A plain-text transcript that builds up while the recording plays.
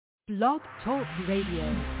Blog Talk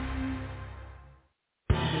Radio.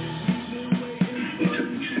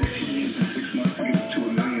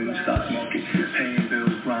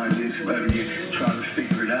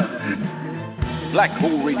 Black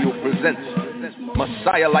Hole Radio presents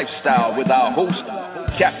Messiah Lifestyle with our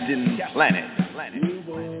host, Captain Planet.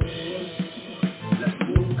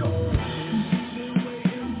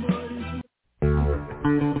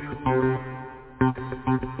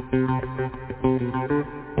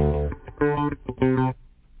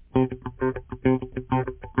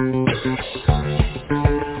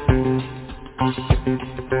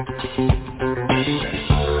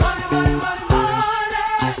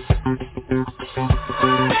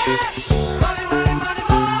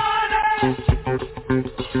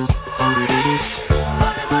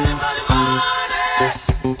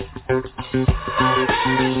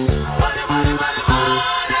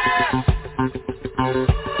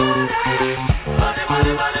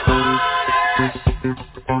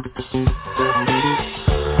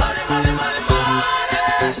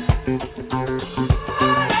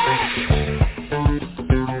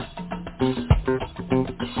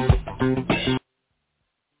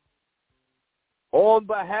 On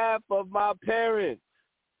behalf of my parents,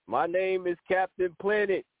 my name is Captain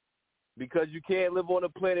Planet, because you can't live on a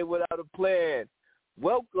planet without a plan.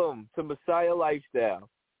 Welcome to Messiah Lifestyle,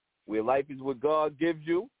 where life is what God gives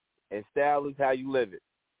you and style is how you live it.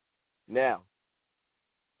 Now,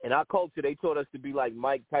 in our culture, they taught us to be like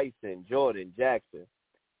Mike Tyson, Jordan, Jackson.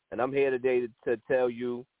 And I'm here today to tell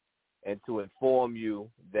you and to inform you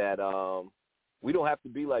that we don't have to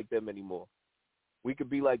be like them anymore. We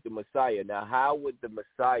could be like the Messiah. Now, how would the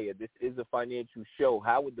Messiah, this is a financial show,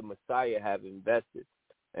 how would the Messiah have invested?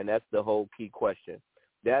 And that's the whole key question.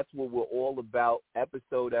 That's what we're all about,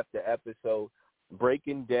 episode after episode,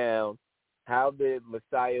 breaking down how the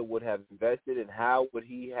Messiah would have invested and how would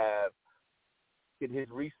he have his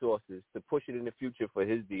resources to push it in the future for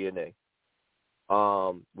his DNA.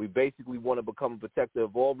 We basically want to become a protector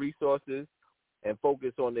of all resources and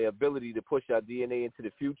focus on the ability to push our DNA into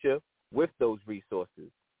the future with those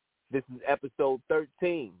resources. This is episode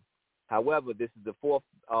 13. However, this is the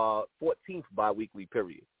 14th biweekly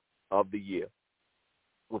period of the year.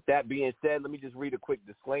 With that being said, let me just read a quick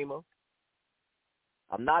disclaimer.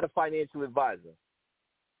 I'm not a financial advisor.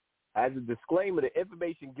 As a disclaimer, the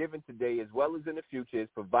information given today as well as in the future is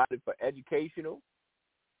provided for educational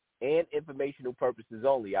and informational purposes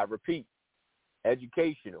only. I repeat,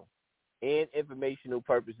 educational and informational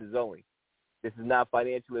purposes only. This is not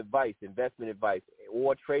financial advice, investment advice,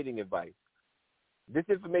 or trading advice. This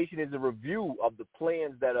information is a review of the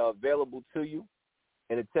plans that are available to you,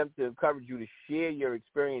 an attempt to encourage you to share your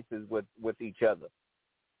experiences with each other.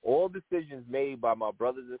 All decisions made by my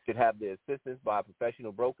brothers should have their assistance by a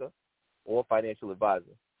professional broker or financial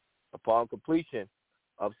advisor. Upon completion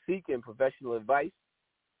of seeking professional advice,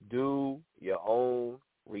 do your own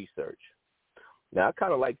research. Now, I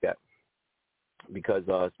kind of like that, because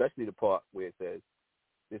especially the part where it says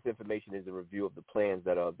this information is a review of the plans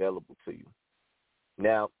that are available to you.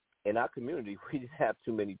 Now, in our community, we didn't have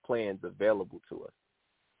too many plans available to us.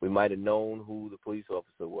 We might have known who the police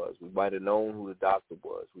officer was. We might have known who the doctor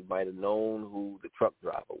was. We might have known who the truck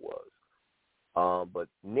driver was. But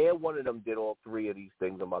near one of them did all three of these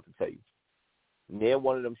things I'm about to tell you. Near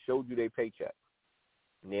one of them showed you their paycheck.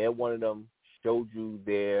 Near one of them showed you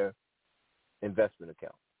their investment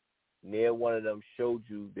account. Near one of them showed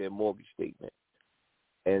you their mortgage statement.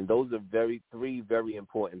 And those are three very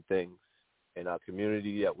important things in our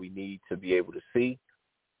community that we need to be able to see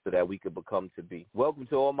so that we can become to be. Welcome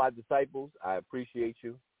to all my disciples. I appreciate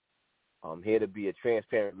you. I'm here to be a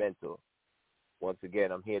transparent mentor. Once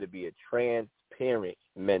again, I'm here to be a transparent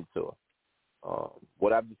mentor.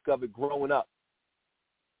 What I've discovered growing up,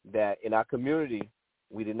 that in our community,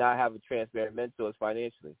 we did not have a transparent mentors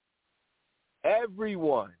financially.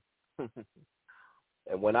 Everyone,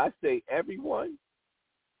 and when I say everyone,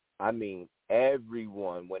 I mean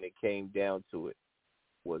everyone, when it came down to it,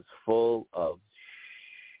 was full of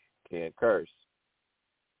can't curse.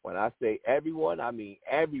 When I say everyone, I mean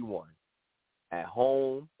everyone. At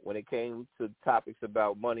home, when it came to topics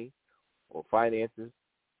about money or finances,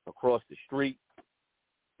 across the street,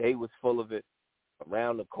 they was full of it.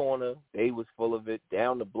 Around the corner, they was full of it.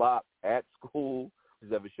 Down the block, at school,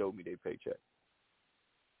 who's ever showed me their paycheck.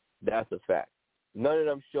 That's a fact. None of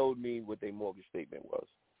them showed me what their mortgage statement was.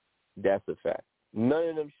 That's a fact. None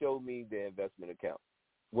of them showed me their investment account.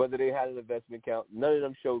 Whether they had an investment account, none of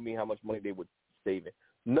them showed me how much money they were saving.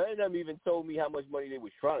 None of them even told me how much money they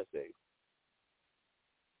were trying to save.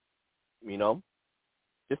 You know?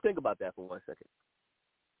 Just think about that for 1 second.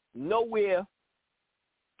 Nowhere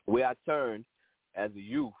way I turned as a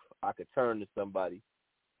youth, I could turn to somebody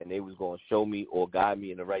and they was going to show me or guide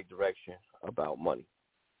me in the right direction about money.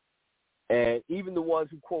 And even the ones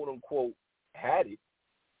who, quote unquote, had it,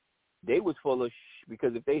 they was full of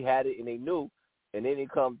because if they had it and they knew and then they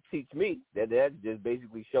come teach me, that's just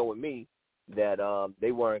basically showing me that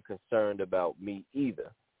they weren't concerned about me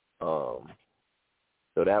either. So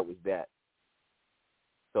that was that.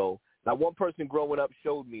 So now one person growing up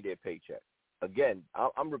showed me their paycheck. Again,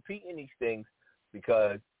 I'm repeating these things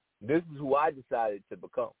because this is who I decided to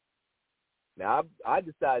become. Now, I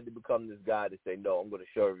decided to become this guy to say, no, I'm going to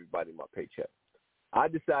show everybody my paycheck. I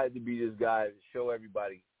decided to be this guy to show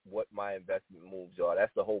everybody what my investment moves are.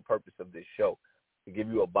 That's the whole purpose of this show, to give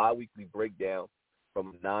you a biweekly breakdown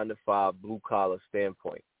from a 9-to-5 blue-collar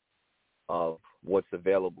standpoint of what's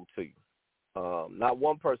available to you. Not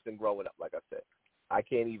one person growing up, like I said. I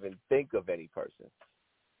can't even think of any person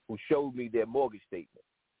who showed me their mortgage statement.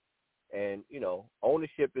 And, you know,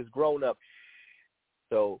 ownership is grown up.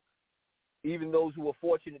 So even those who are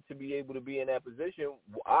fortunate to be able to be in that position,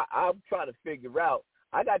 I'm trying to figure out.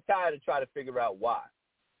 I got tired of trying to figure out why.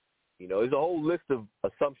 You know, there's a whole list of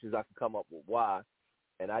assumptions I can come up with why,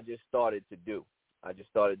 and I just started to do. I just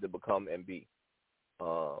started to become and be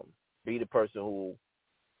the person who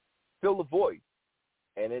fill the void.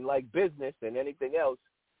 And in like business and anything else,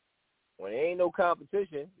 when there ain't no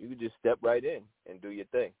competition, you can just step right in and do your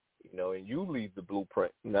thing, you know, and you leave the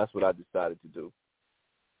blueprint. And that's what I decided to do.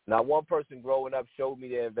 Now, one person growing up showed me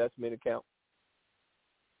their investment account.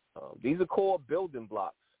 These are core building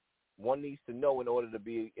blocks one needs to know in order to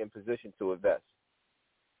be in position to invest.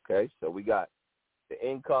 Okay, so we got the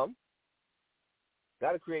income.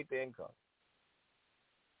 Got to create the income.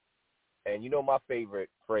 And you know my favorite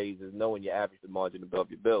phrase is knowing your average margin above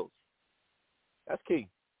your bills. That's key.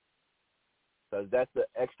 Because that's the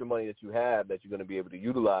extra money that you have that you're going to be able to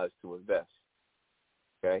utilize to invest.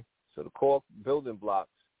 Okay? So the core building blocks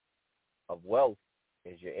of wealth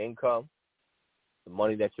is your income, the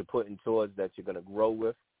money that you're putting towards that you're going to grow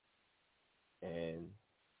with, and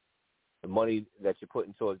the money that you're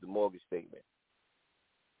putting towards the mortgage statement.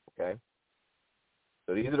 Okay?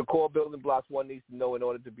 So these are the core building blocks one needs to know in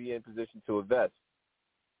order to be in position to invest.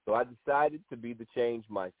 So I decided to be the change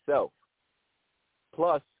myself.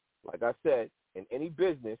 Plus, like I said, in any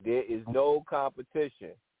business, there is no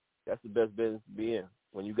competition. That's the best business to be in.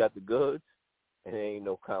 When you got the goods, and there ain't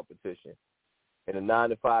no competition. In a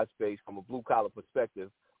 9-to-5 space, from a blue-collar perspective,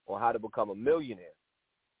 on how to become a millionaire,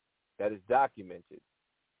 that is documented.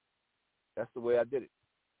 That's the way I did it.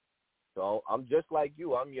 So I'm just like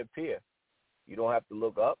you. I'm your peer. You don't have to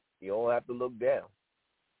look up. You don't have to look down.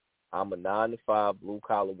 I'm a 9-to-5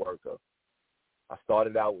 blue-collar worker. I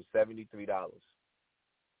started out with $73,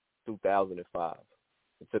 2005.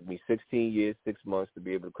 It took me 16 years, 6 months to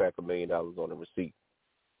be able to crack $1 million on a receipt.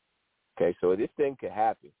 Okay, so this thing can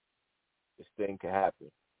happen. This thing can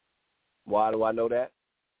happen. Why do I know that?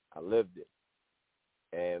 I lived it.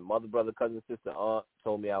 And mother, brother, cousin, sister, aunt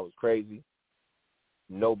told me I was crazy.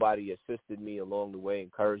 Nobody assisted me along the way,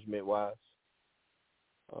 encouragement-wise.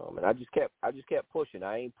 And I just kept pushing.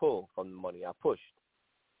 I ain't pulled from the money. I pushed.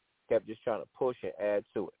 Kept just trying to push and add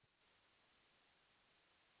to it.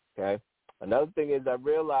 Okay? Another thing is I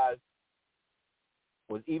realized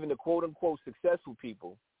was even the quote-unquote successful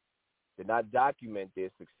people did not document their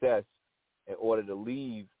success in order to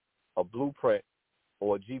leave a blueprint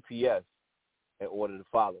or a GPS in order to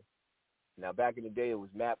follow. Now, back in the day, it was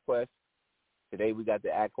MapQuest. Today, we got the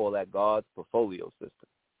call that God's portfolio system.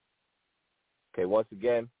 Okay, once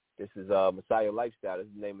again, this is Messiah Lifestyle. This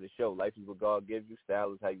is the name of the show. Life is what God gives you.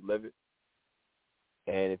 Style is how you live it.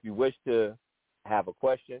 And if you wish to have a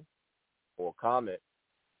question or a comment,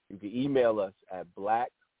 you can email us at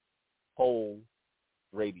Black Hole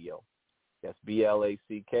Radio. That's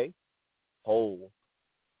BLACK, Hole,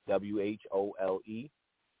 WHOLE,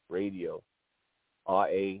 Radio,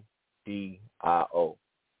 RADIO,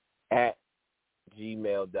 at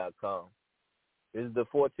gmail.com. This is the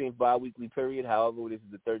 14th bi-weekly period. However, this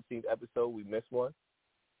is the 13th episode. We missed one.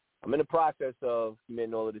 I'm in the process of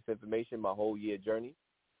submitting all of this information, my whole year journey,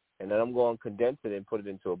 and then I'm going to condense it and put it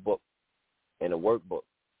into a book and a workbook.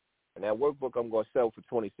 And that workbook I'm going to sell for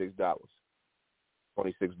 $26.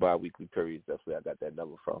 26 bi-weekly periods. That's where I got that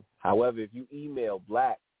number from. However, if you email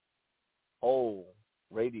Black Hole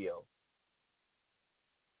Radio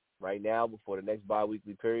right now before the next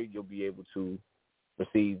bi-weekly period, you'll be able to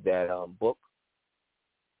receive that book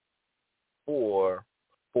for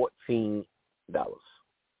 $14.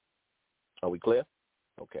 Are we clear?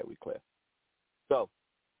 Okay, we clear. So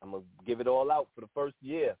I'm going to give it all out for the first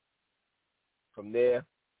year. From there,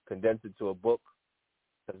 condense it to a book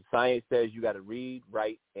Because science says you got to read,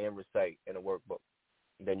 write, and recite in a workbook.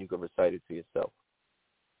 And then you can recite it to yourself.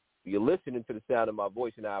 You're listening to the sound of my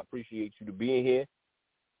voice, and I appreciate you to being here.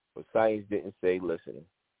 But science didn't say listening.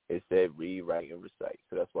 It said read, write, and recite.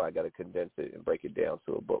 So that's why I got to condense it and break it down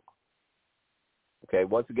to a book. Okay,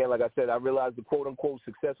 once again, like I said, I realized the quote-unquote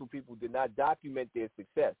successful people did not document their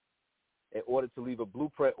success in order to leave a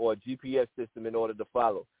blueprint or a GPS system in order to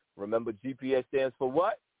follow. Remember, GPS stands for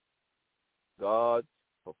what? God's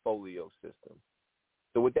portfolio system.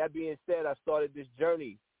 So with that being said, I started this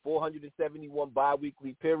journey, 471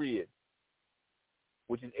 bi-weekly period,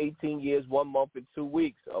 which is 18 years, 1 month, and 2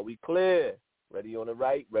 weeks. Are we clear? Ready on the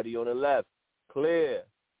right, ready on the left. Clear.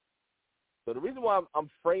 So the reason why I'm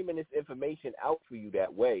framing this information out for you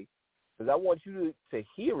that way is I want you to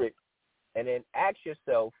hear it and then ask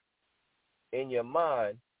yourself in your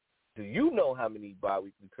mind, do you know how many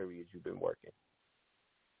bi-weekly periods you've been working?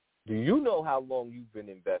 Do you know how long you've been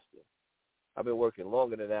investing? I've been working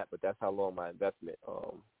longer than that, but that's how long my investment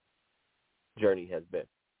journey has been.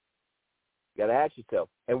 You got to ask yourself.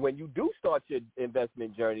 And when you do start your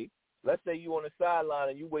investment journey, let's say you're on the sideline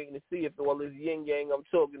and you're waiting to see if all this yin-yang I'm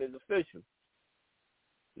talking is official.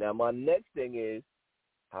 Now, my next thing is,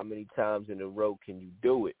 how many times in a row can you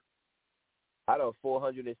do it? I done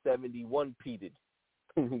 471 peated.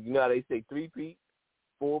 You know how they say 3-peat,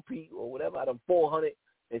 4-peat, or whatever? I done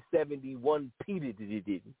 471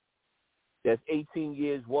 peated. That's 18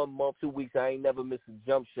 years, 1 month, 2 weeks. I ain't never missed a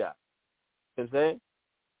jump shot. You know what I'm saying?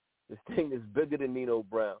 This thing is bigger than Nino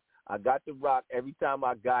Brown. I got the rock every time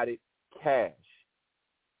I got it cash.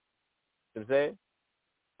 You know what I'm saying?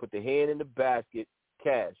 Put the hand in the basket,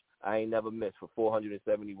 cash. I ain't never missed for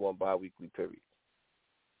 471 bi-weekly periods.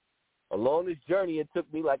 Along this journey, it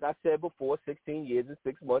took me, like I said before, 16 years and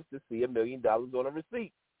 6 months to see $1 million on a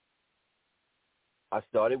receipt. I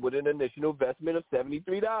started with an initial investment of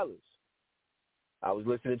 $73. I was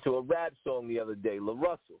listening to a rap song the other day, La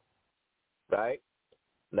Russell, right?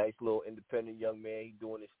 Nice little independent young man, he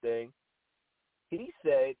doing his thing. He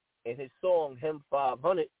said in his song, Him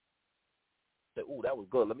 500, said, ooh, that was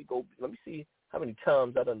good. Let me see how many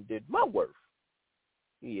times I done did my worth.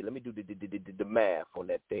 Yeah, let me do the math on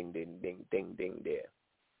that thing, ding there.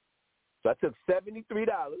 So I took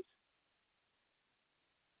 $73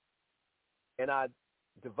 and I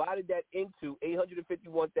divided that into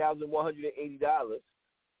 $851,180.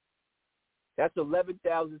 That's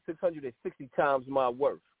 11,660 times my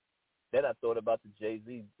worth. Then I thought about the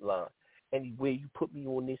Jay-Z line. Anywhere you put me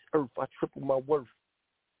on this earth, I triple my worth.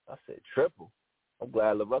 I said, triple? I'm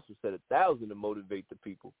glad LaRussell said 1,000 to motivate the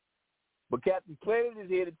people. But Captain Planet is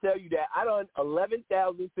here to tell you that I done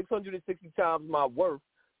 11,660 times my worth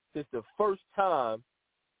since the first time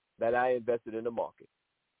that I invested in the market.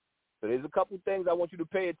 So there's a couple things I want you to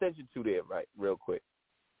pay attention to there, right, real quick.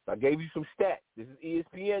 I gave you some stats. This is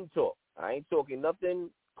ESPN talk. I ain't talking nothing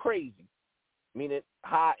crazy, meaning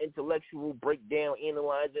high intellectual breakdown,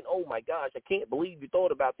 analyzing, oh, my gosh, I can't believe you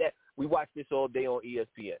thought about that. We watch this all day on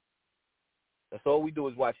ESPN. That's all we do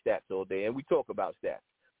is watch stats all day, and we talk about stats.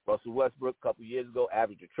 Russell Westbrook, a couple years ago,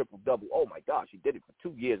 averaged a triple-double. Oh, my gosh, he did it for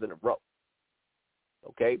 2 years in a row.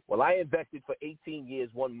 Okay? Well, I invested for 18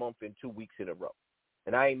 years, 1 month, and 2 weeks in a row,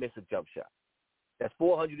 and I ain't missed a jump shot. That's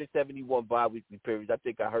 471 bi-weekly periods. I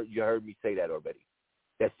think you heard me say that already.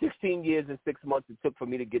 That's 16 years and 6 months it took for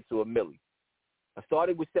me to get to $1 million. I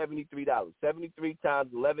started with $73. 73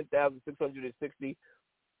 times 11,660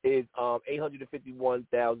 is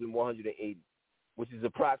 851,180, which is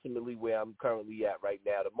approximately where I'm currently at right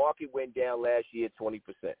now. The market went down last year 20%.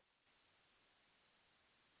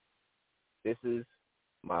 This is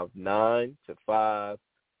my 9 to 5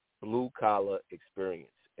 blue-collar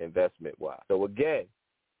experience investment-wise. So, again,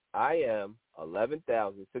 I am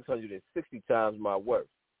 11,660 times my worth.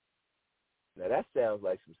 Now, that sounds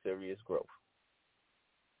like some serious growth.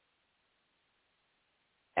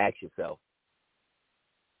 Ask yourself,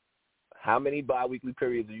 how many bi-weekly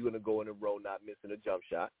periods are you going to go in a row not missing a jump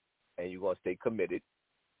shot, and you're going to stay committed?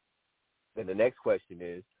 Then the next question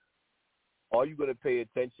is, are you going to pay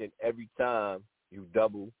attention every time you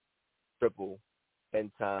double, triple,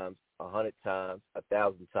 10 times, 100 times,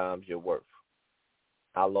 1,000 times your worth?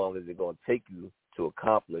 How long is it going to take you to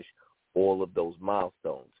accomplish all of those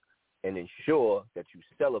milestones? And ensure that you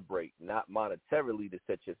celebrate, not monetarily to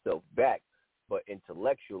set yourself back, but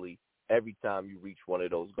intellectually every time you reach one of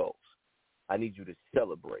those goals. I need you to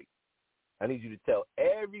celebrate. I need you to tell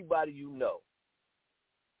everybody you know,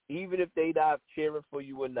 even if they not cheering for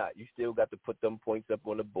you or not, you still got to put them points up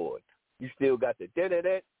on the board. You still got to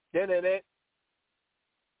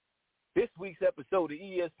This week's episode of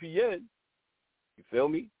ESPN, you feel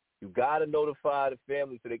me? You got to notify the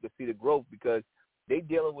family so they can see the growth because they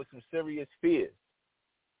dealing with some serious fears.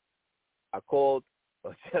 I called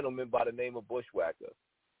a gentleman by the name of Bushwhacker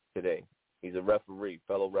today. He's a referee,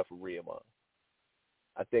 fellow referee of mine.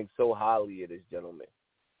 I think so highly of this gentleman.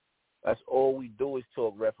 That's all we do is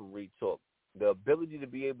talk referee talk. The ability to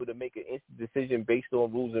be able to make an instant decision based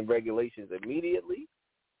on rules and regulations immediately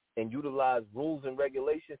and utilize rules and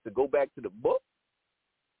regulations to go back to the book.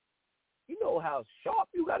 You know how sharp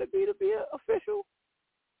you got to be an official?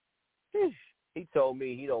 He told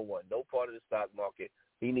me he don't want no part of the stock market.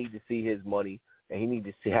 He needs to see his money, and he needs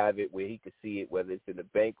to have it where he can see it, whether it's in the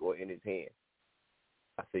bank or in his hand.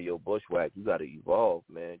 I said, yo, Bushwhack, you got to evolve,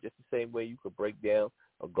 man. Just the same way you could break down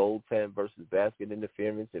a goaltend versus basket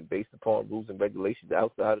interference and based upon rules and regulations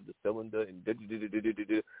outside of the cylinder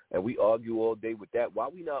and we argue all day with that. Why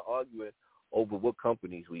we not arguing over what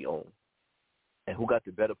companies we own and who got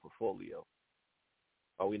the better portfolio?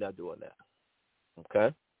 Are we not doing that?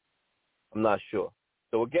 Okay? I'm not sure.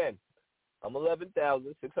 So, again, I'm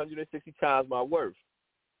 11,660 times my worth.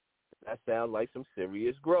 That sounds like some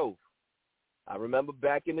serious growth. I remember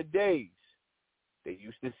back in the days, they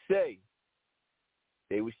used to say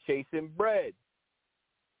they was chasing bread.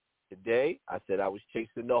 Today, I said I was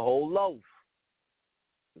chasing the whole loaf.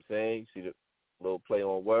 I'm saying, see the little play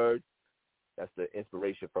on words? That's the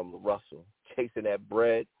inspiration from Russell. Chasing that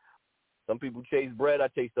bread. Some people chase bread, I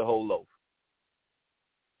chase the whole loaf.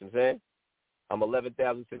 You know what I'm saying? I'm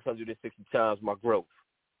 11,660 times my growth.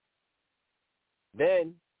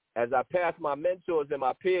 Then, as I pass my mentors and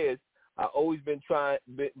my peers, I've always been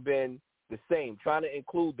the same, trying to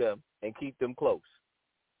include them and keep them close.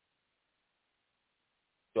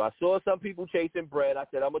 So I saw some people chasing bread. I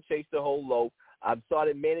said, I'm going to chase the whole loaf. I've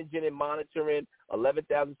started managing and monitoring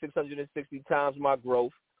 11,660 times my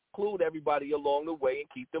growth, include everybody along the way and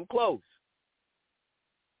keep them close.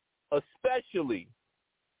 Especially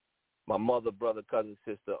my mother, brother, cousin,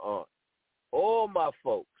 sister, aunt, all my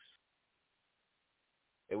folks.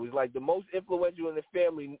 It was like the most influential in the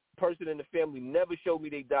family person in the family never showed me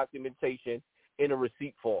their documentation in a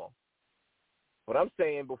receipt form. But I'm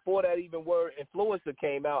saying before that even word influencer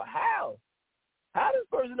came out, how? How this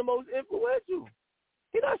person the most influential?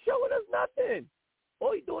 He not showing us nothing.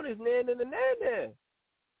 All he doing is nan and nan.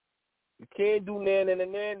 You can't do nan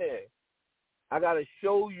and nan. I got to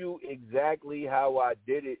show you exactly how I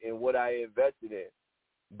did it and what I invested in.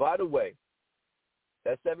 By the way,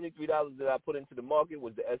 that $73 that I put into the market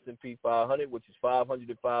was the S&P 500, which is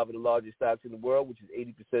 505 of the largest stocks in the world, which is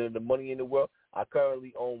 80% of the money in the world. I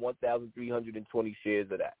currently own 1,320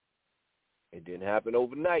 shares of that. It didn't happen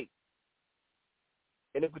overnight.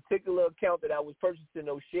 In a particular account that I was purchasing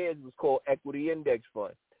those shares, it was called Equity Index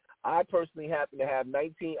Fund. I personally happen to have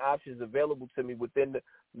 19 options available to me within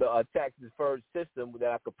the tax-deferred system that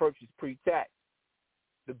I could purchase pre-tax.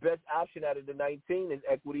 The best option out of the 19 is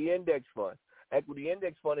Equity Index Fund. Equity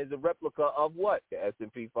Index Fund is a replica of what? The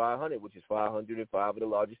S&P 500, which is 505 of the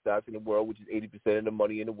largest stocks in the world, which is 80% of the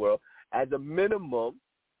money in the world. As a minimum,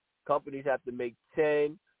 companies have to make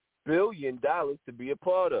 $10 billion to be a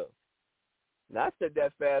part of. Now, I said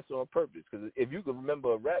that fast on purpose because if you can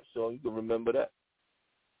remember a rap song, you can remember that.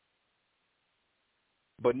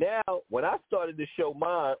 But now, when I started to show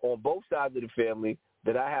mine on both sides of the family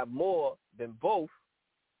that I have more than both,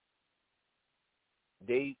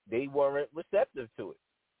 they weren't receptive to it.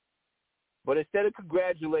 But instead of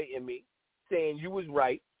congratulating me, saying you was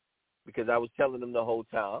right, because I was telling them the whole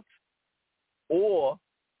time, or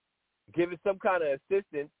giving some kind of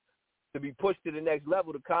assistance to be pushed to the next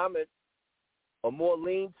level, the comments are more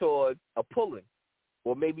lean towards a pulling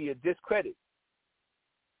or maybe a discredit.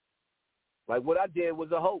 Like what I did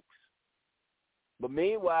was a hoax. But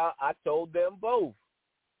meanwhile, I told them both,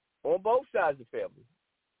 on both sides of the family.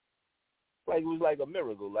 Like it was like a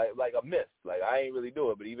miracle, like a myth. Like I ain't really do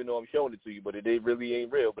it, but even though I'm showing it to you, but it really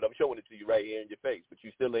ain't real, but I'm showing it to you right here in your face, but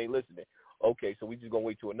you still ain't listening. Okay, so we just going to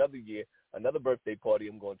wait till another year, another birthday party,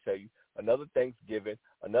 I'm going to tell you, another Thanksgiving,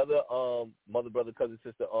 another mother, brother, cousin,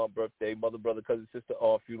 sister, aunt birthday, mother, brother, cousin, sister,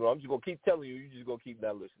 aunt funeral. I'm just going to keep telling you, you're just going to keep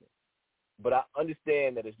not listening. But I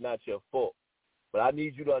understand that it's not your fault. But I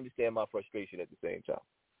need you to understand my frustration at the same time.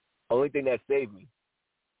 Only thing that saved me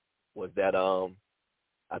was that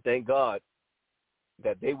I thank God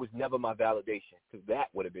that they was never my validation, because that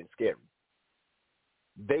would have been scary.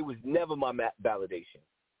 They was never my validation.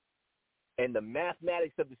 And the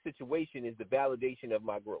mathematics of the situation is the validation of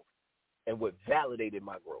my growth and what validated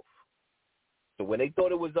my growth. So when they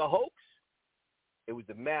thought it was a hoax, it was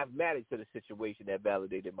the mathematics of the situation that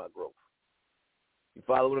validated my growth. You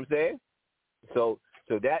follow what I'm saying? So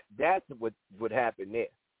that's what happened there.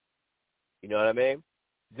 You know what I mean?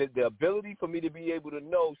 the ability for me to be able to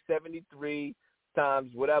know 73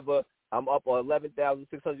 times whatever, I'm up on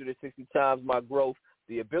 11,660 times my growth,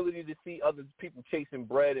 the ability to see other people chasing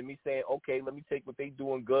bread and me saying, okay, let me take what they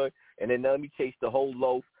doing good, and then let me chase the whole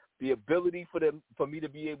loaf, the ability for me to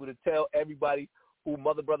be able to tell everybody who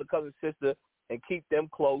mother, brother, cousin, sister, and keep them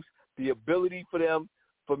close, the ability for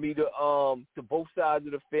me to both sides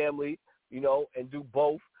of the family, and do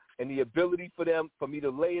both, and the ability for me to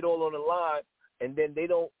lay it all on the line, and then they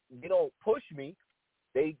don't push me.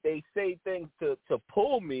 They say things to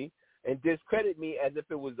pull me and discredit me as if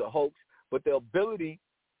it was a hoax, but the ability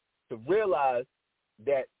to realize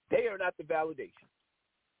that they are not the validation.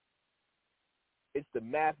 It's the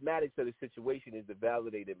mathematics of the situation is the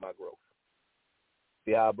validated my growth.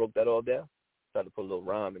 See how I broke that all down? Tried to put a little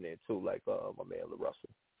rhyme in there too, like my man LaRussell.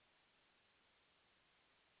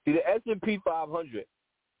 See, the S&P 500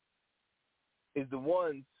 is the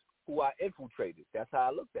ones who I infiltrated. That's how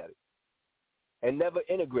I looked at it. And never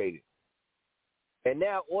integrated. And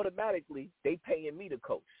now automatically they paying me to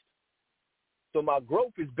coast. So my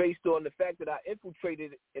growth is based on the fact that I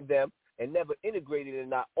infiltrated in them and never integrated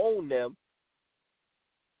and I own them.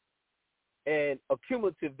 And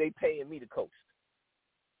accumulative, they paying me to coast.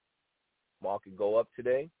 Market go up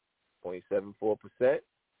today, 0.74%.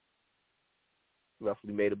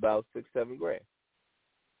 Roughly made about $6-7 grand.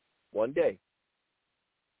 One day.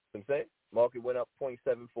 You know what I'm saying? Market went up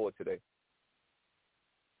 0.74 today.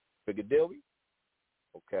 Big deal?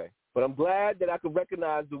 Okay. But I'm glad that I can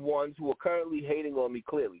recognize the ones who are currently hating on me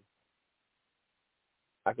clearly.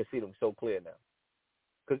 I can see them so clear now.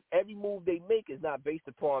 Because every move they make is not based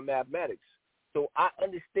upon mathematics. So I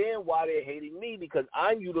understand why they're hating me because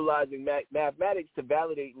I'm utilizing mathematics to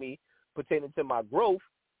validate me pertaining to my growth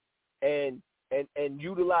and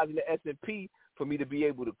utilizing the S&P for me to be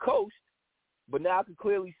able to coast. But now I can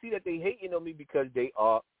clearly see that they hating on me because they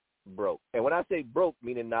are broke. And when I say broke,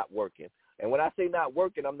 meaning not working. And when I say not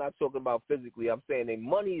working, I'm not talking about physically. I'm saying their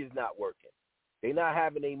money is not working. They're not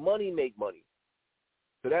having their money make money.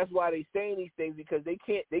 So that's why they saying these things because they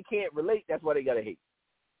can't relate. That's why they got to hate.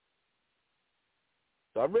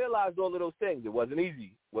 So I realized all of those things. It wasn't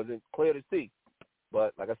easy. It wasn't clear to see.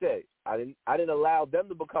 But like I said, I didn't allow them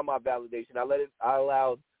to become my validation. I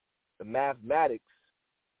allowed the mathematics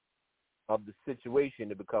of the situation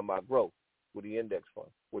to become my growth with the index fund,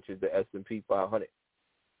 which is the S&P 500.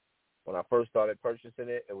 When I first started purchasing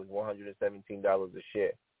it, it was $117 a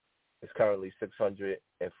share. It's currently $604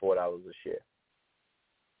 a share.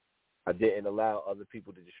 I didn't allow other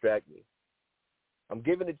people to distract me. I'm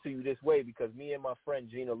giving it to you this way because me and my friend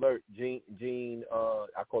Gene,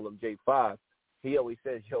 I call him J5, he always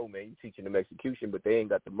says, yo, man, you teaching them execution, but they ain't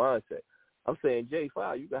got the mindset. I'm saying,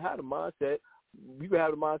 J5, you can have the mindset. You can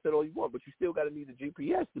have the mindset all you want, but you still got to need the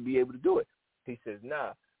GPS to be able to do it. He says,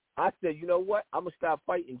 nah. I said, you know what? I'm going to stop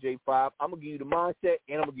fighting, J5. I'm going to give you the mindset,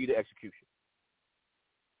 and I'm going to give you the execution.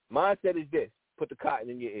 Mindset is this. Put the cotton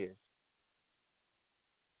in your ears.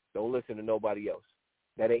 Don't listen to nobody else.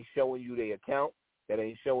 That ain't showing you their account. That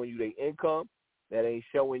ain't showing you their income. That ain't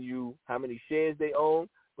showing you how many shares they own,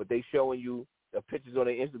 but they showing you the pictures on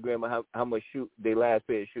their Instagram of how much their last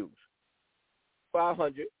pair of shoes.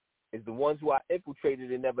 500 is the ones who I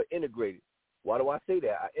infiltrated and never integrated. Why do I say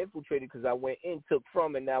that? I infiltrated because I went in, took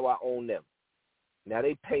from, and now I own them. Now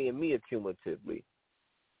they paying me accumulatively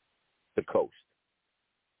to coast.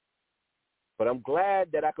 But I'm glad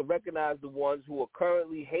that I could recognize the ones who are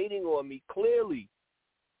currently hating on me clearly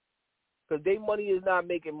because their money is not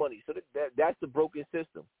making money. So that's the broken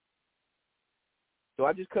system. So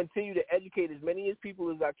I just continue to educate as many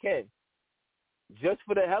people as I can just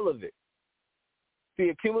for the hell of it. See,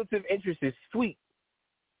 accumulative interest is sweet.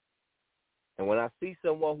 And when I see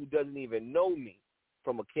someone who doesn't even know me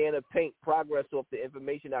from a can of paint progress off the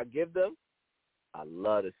information I give them, I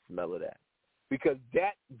love the smell of that. Because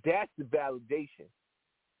that's the validation.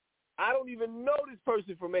 I don't even know this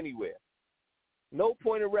person from anywhere. No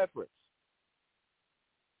point of reference.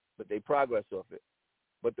 But they progress off it.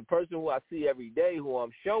 But the person who I see every day, who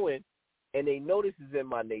I'm showing, and they know this is in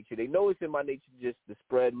my nature. They know it's in my nature just to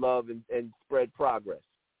spread love and spread progress.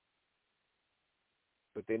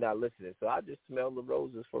 But they're not listening. So I just smell the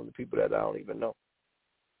roses from the people that I don't even know.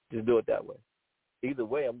 Just do it that way. Either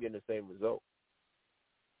way, I'm getting the same result.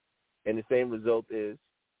 And the same result is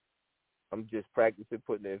I'm just practicing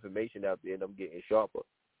putting the information out there, and I'm getting sharper.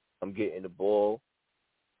 I'm getting the ball.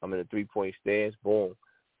 I'm in a three-point stance. Boom.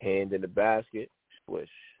 Hand in the basket. Splish.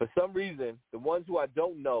 For some reason, the ones who I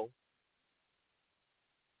don't know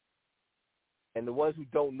and the ones who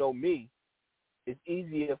don't know me, it's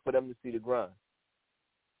easier for them to see the grind.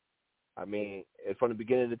 I mean, from the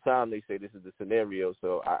beginning of the time, they say this is the scenario,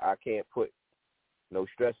 so I can't put no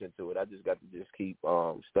stress into it. I just got to just keep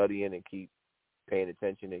studying and keep paying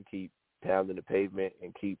attention and keep pounding the pavement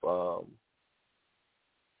and keep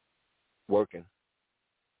working.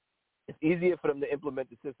 It's easier for them to implement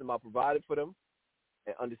the system I provided for them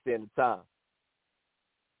and understand the time.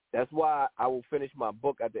 That's why I will finish my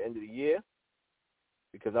book at the end of the year,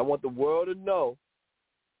 because I want the world to know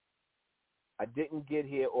I didn't get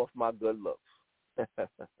here off my good looks.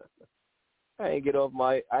 I ain't get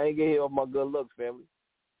here off my good looks, family.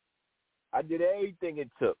 I did everything it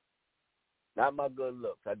took. Not my good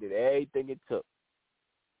looks. I did everything it took.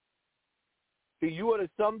 See, you are the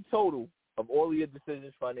sum total of all of your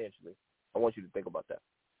decisions financially. I want you to think about that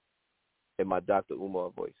in my Dr. Umar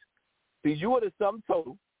voice. See, you are the sum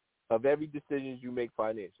total of every decision you make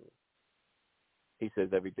financially. He says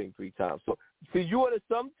everything 3 times. So, see, you are the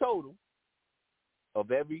sum total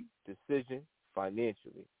of every decision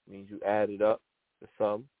financially. It means you add it up, the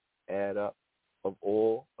sum, add up of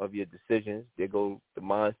all of your decisions. There goes the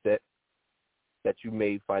mindset that you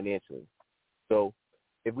made financially. So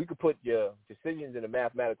if we could put your decisions in a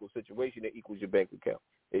mathematical situation, it equals your bank account.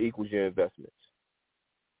 It equals your investments.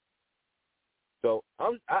 So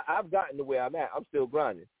I've gotten to where I'm at. I'm still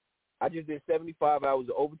grinding. I just did 75 hours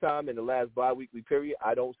of overtime in the last bi-weekly period.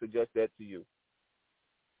 I don't suggest that to you.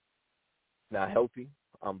 Not healthy.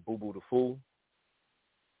 I'm boo-boo the fool.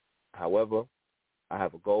 However, I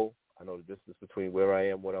have a goal. I know the distance between where I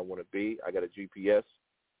am, what I want to be. I got a GPS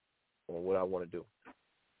on what I want to do.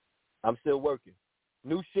 I'm still working.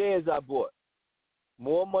 New shares I bought.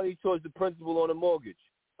 More money towards the principal on the mortgage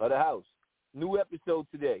of the house. New episode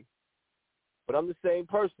today. But I'm the same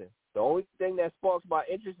person. The only thing that sparks my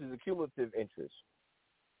interest is accumulative interest.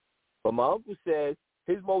 But my uncle says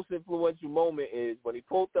his most influential moment is when he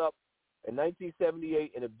pulled up in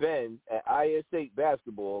 1978 in a Benz at IS-8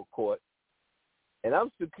 basketball court. And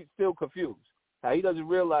I'm still confused how he doesn't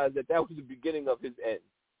realize that was the beginning of his end.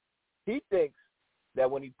 He thinks that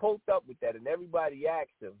when he pulled up with that and everybody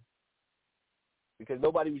asked him, because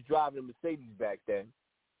nobody was driving a Mercedes back then,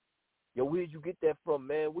 yo, where'd you get that from,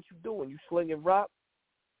 man? What you doing? You slinging rock?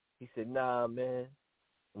 He said, nah, man,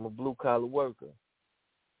 I'm a blue-collar worker.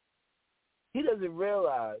 He doesn't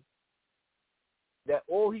realize that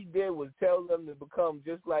all he did was tell them to become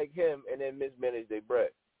just like him and then mismanage their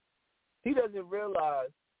bread. He doesn't realize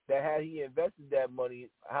that had he invested that money,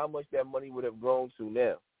 how much that money would have grown to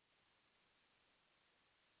now.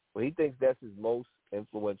 But he thinks that's his most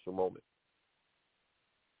influential moment.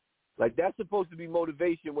 Like, that's supposed to be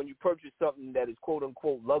motivation when you purchase something that is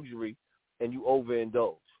quote-unquote luxury and you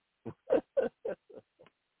overindulge.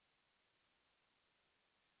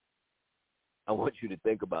 I want you to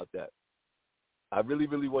think about that. I really,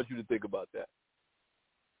 really want you to think about that.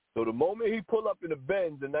 So the moment he pulled up in a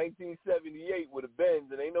Benz in 1978 with a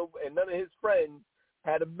Benz, and none of his friends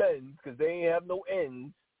had a Benz because they ain't have no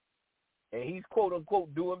ends, and he's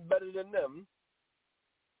quote-unquote doing better than them,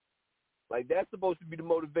 like, that's supposed to be the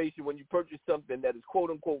motivation when you purchase something that is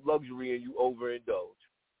quote-unquote luxury and you overindulge.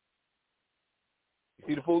 You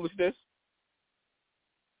see the foolishness?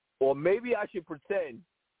 Or maybe I should pretend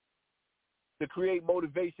to create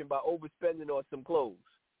motivation by overspending on some clothes.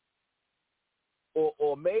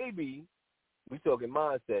 Or maybe, we're talking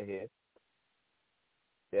mindset here,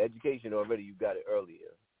 the education already, you got it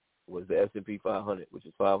earlier, was the S&P 500, which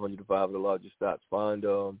is 505 of the largest stocks. Find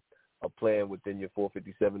a plan within your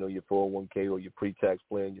 457 or your 401k or your pre-tax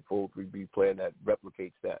plan, your 403b plan that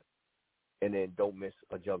replicates that. And then don't miss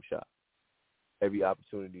a jump shot. Every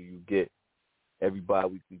opportunity you get, every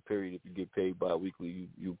bi-weekly period, if you get paid bi-weekly,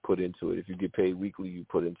 you put into it. If you get paid weekly, you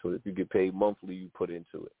put into it. If you get paid monthly, you put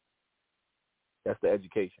into it. That's the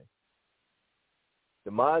education.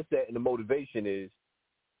 The mindset and the motivation is,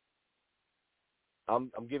 I'm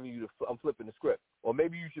flipping the script. Or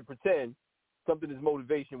maybe you should pretend something is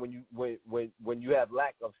motivation when you have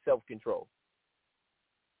lack of self-control.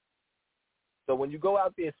 So when you go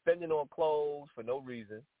out there spending on clothes for no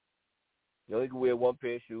reason, you only can wear one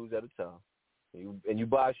pair of shoes at a time. And you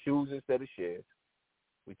buy shoes instead of shares.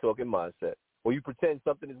 We're talking mindset. Or you pretend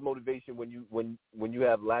something is motivation when you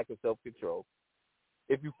have lack of self-control.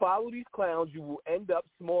 If you follow these clowns, you will end up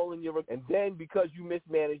small in your, and then because you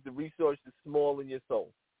mismanage the resources, small in your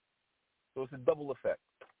soul. So it's a double effect.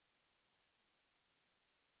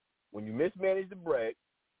 When you mismanage the bread,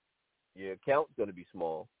 your account's going to be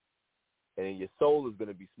small, and then your soul is going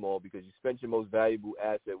to be small because you spent your most valuable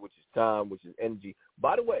asset, which is time, which is energy.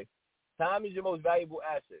 By the way, time is your most valuable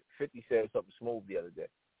asset. 50 said something smooth the other day.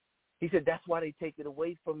 He said that's why they take it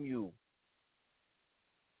away from you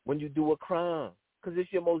when you do a crime. because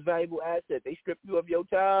it's your most valuable asset. They strip you of your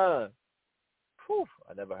time. Whew,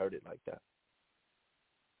 I never heard it like that.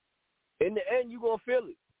 In the end, you're going to feel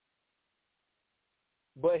it.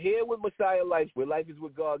 But here with Messiah Life, where life is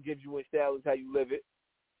what God gives you and style is how you live it,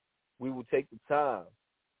 we will take the time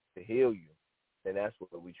to heal you. And that's what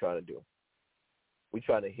we're trying to do. We're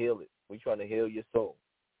trying to heal it. We're trying to heal your soul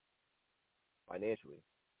financially.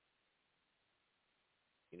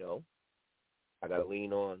 You know, I got to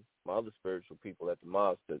lean on my other spiritual people at the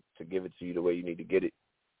mosque to give it to you the way you need to get it,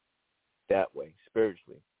 that way,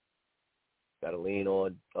 spiritually. Got to lean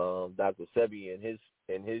on Dr. Sebi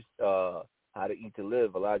and his How to Eat to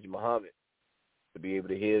Live, Elijah Muhammad, to be able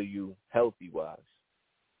to heal you healthy-wise.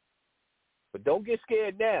 But don't get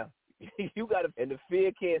scared now. You got to, and the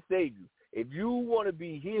fear can't save you. If you want to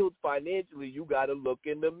be healed financially, you got to look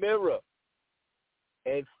in the mirror.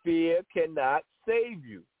 And fear cannot save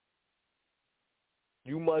you.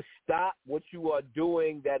 You must stop what you are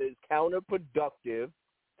doing that is counterproductive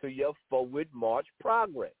to your forward march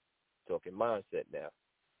progress. Talking mindset now.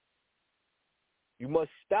 You must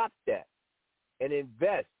stop that and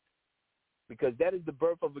invest, because that is the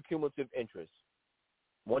birth of a cumulative interest.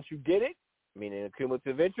 Once you get it, meaning a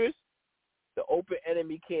cumulative interest, the open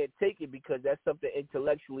enemy can't take it because that's something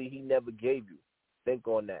intellectually he never gave you. Think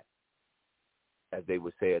on that, as they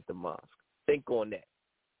would say at the mosque. Think on that.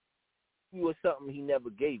 You was something he never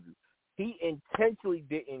gave you. He intentionally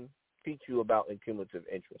didn't teach you about cumulative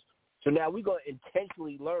interest. So now we're going to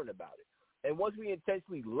intentionally learn about it. And once we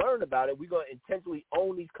intentionally learn about it, we're going to intentionally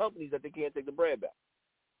own these companies that they can't take the brand back.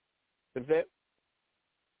 You know what I'm saying?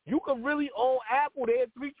 You can really own Apple. They're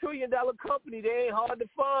a $3 trillion company. They ain't hard to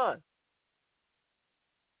find.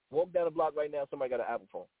 Walk down the block right now, somebody got an Apple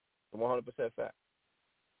phone. It's 100% fact.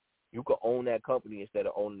 You can own that company instead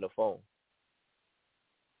of owning the phone.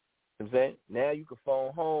 You know what I'm saying? Now you can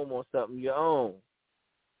phone home on something you own.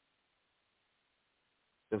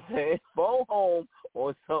 You know what I'm saying? Phone home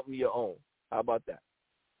on something you own. How about that?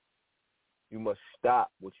 You must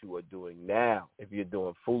stop what you are doing now if you're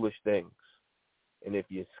doing foolish things. And if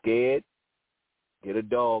you're scared, get a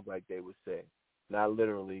dog, like they would say. Not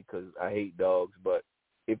literally, because I hate dogs, but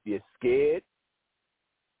if you're scared,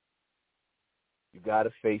 you got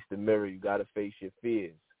to face the mirror. You got to face your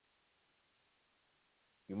fears.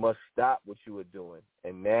 You must stop what you are doing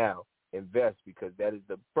and now invest, because that is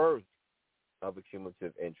the birth of a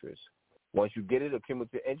cumulative interest. Once you get it, a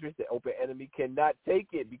cumulative interest, the open enemy cannot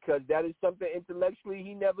take it, because that is something intellectually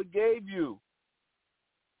he never gave you.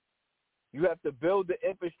 You have to build the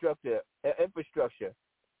infrastructure and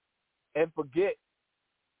forget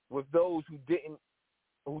with those who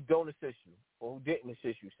don't assist you, or who didn't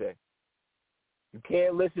assist you, say. You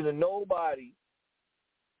can't listen to nobody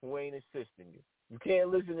who ain't assisting you. You can't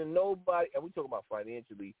listen to nobody, and we're talking about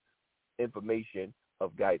financially, information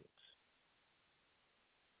of guidance.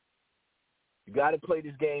 You got to play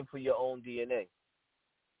this game for your own DNA.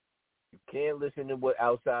 You can't listen to what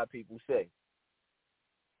outside people say.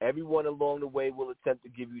 Everyone along the way will attempt to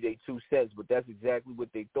give you their 2 cents, but that's exactly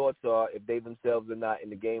what their thoughts are. If they themselves are not in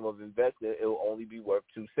the game of investing, it will only be worth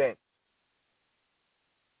 2 cents.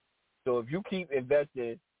 So if you keep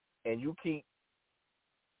investing and you keep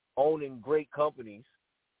owning great companies,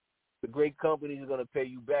 the great companies are going to pay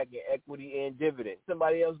you back in equity and dividends.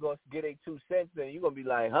 Somebody else going to get a 2 cents, and you're going to be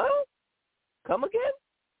like, huh? Come again?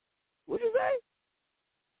 What'd you say?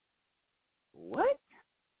 What?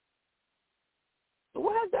 So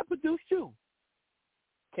what has that produced you?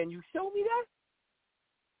 Can you show me that?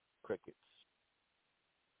 Crickets.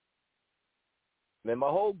 Man, my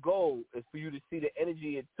whole goal is for you to see the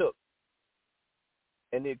energy it took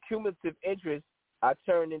and the cumulative interest I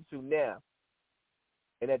turned into now.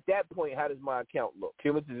 And at that point, how does my account look?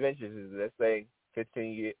 Cumulative interest is, let's say,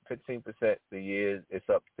 15% the year it's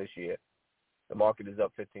up this year. The market is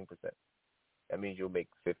up 15%. That means you'll make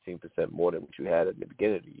 15% more than what you had at the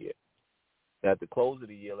beginning of the year. Now, at the close of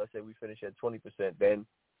the year, let's say we finish at 20%, then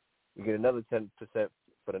we get another 10%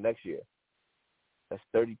 for the next year. That's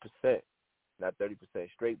 30%. Not 30%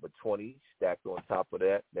 straight, but 20 stacked on top of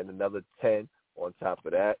that, then another 10 on top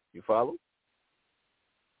of that. You follow?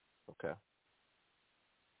 Okay.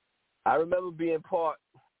 I remember being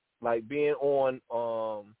on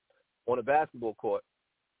a basketball court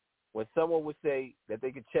when someone would say that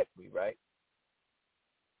they could check me, right?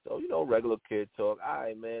 So, regular kid talk. All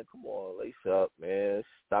right, man, come on, lace up, man.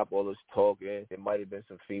 Stop all this talking. There might have been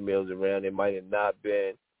some females around. There might have not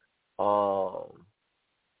been.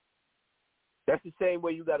 That's the same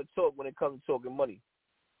way you got to talk when it comes to talking money.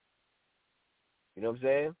 You know what I'm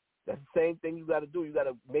saying? That's the same thing you got to do. You got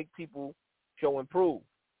to make people show and prove,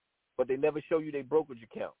 but they never show you their brokerage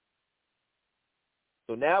account.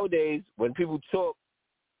 So nowadays, when people talk,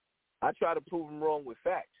 I try to prove them wrong with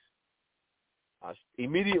facts.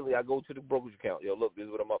 Immediately, I go to the brokerage account. Yo, look, this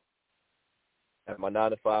is what I'm up. At my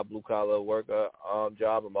 9-to-5 blue-collar worker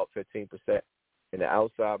job, I'm up 15%. In the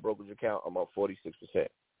outside brokerage account, I'm up 46%.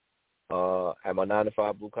 At my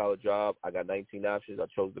 9-to-5 blue-collar job, I got 19 options. I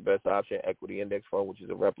chose the best option, equity index fund, which is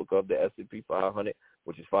a replica of the S&P 500,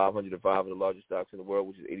 which is 505 of the largest stocks in the world,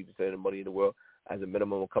 which is 80% of the money in the world. As a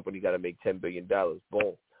minimum, a company got to make $10 billion.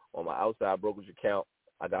 Boom. On my outside brokerage account,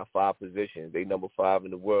 I got 5 positions. They number 5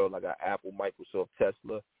 in the world. I got Apple, Microsoft,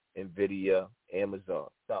 Tesla, NVIDIA, Amazon.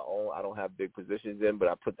 I don't have big positions in, but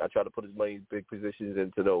I try to put as many big positions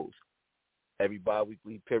into those. Every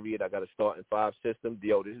bi-weekly period, I got a starting 5 system.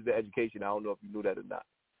 Yo, this is the education. I don't know if you knew that or not.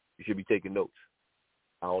 You should be taking notes.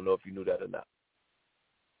 I don't know if you knew that or not.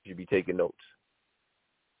 You should be taking notes.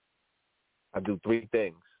 I do 3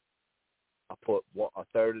 things. I put a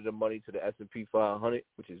third of the money to the S&P 500,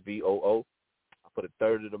 which is VOO. I put a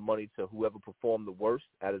third of the money to whoever performed the worst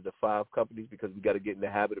out of the 5 companies because we got to get in the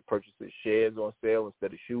habit of purchasing shares on sale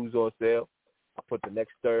instead of shoes on sale. I put the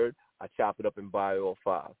next third. I chop it up and buy all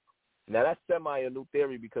 5. Now, that's a new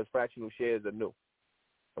theory because fractional shares are new.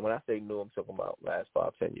 And when I say new, I'm talking about last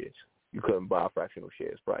 5-10 years. You couldn't buy fractional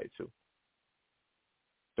shares prior to.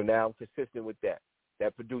 So now I'm consistent with that.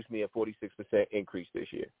 That produced me a 46% increase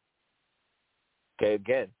this year. Okay,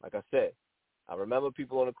 again, like I said, I remember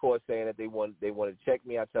people on the court saying that they want to check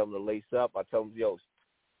me. I tell them to lace up. I tell them, yo,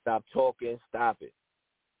 stop talking, stop it.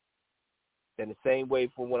 And the same way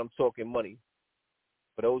for when I'm talking money.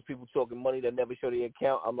 For those people talking money that never show their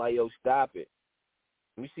account, I'm like, yo, stop it.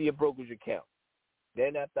 Let me see your brokerage account.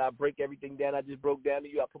 Then after I break everything down I just broke down to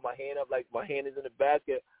you, I put my hand up like my hand is in the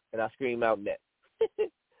basket, and I scream out net.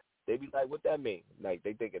 They be like, what that mean? Like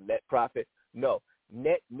they think a net profit? No,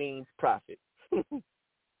 net means profit.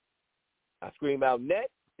 I scream out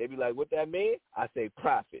net. They be like, what that mean? I say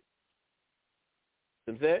profit.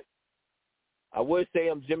 You know what I'm saying? I would say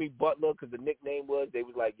I'm Jimmy Butler because the nickname was, they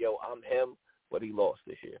was like, yo, I'm him, but he lost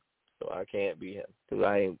this year. So I can't be him because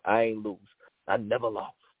I ain't lose. I never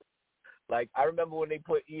lost. Like, I remember when they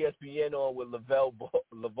put ESPN on with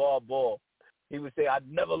LeVar Ball, he would say, I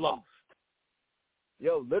never lost.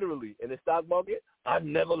 Yo, literally, in the stock market, I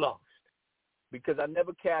never lost because I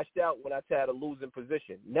never cashed out when I had a losing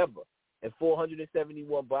position. Never. In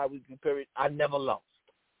 471 bi-weekly period, I never lost.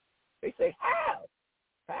 They say, how?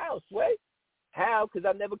 How, Sway? How? Because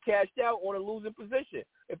I never cashed out on a losing position.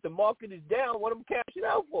 If the market is down, what am I cashing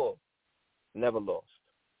out for? Never lost.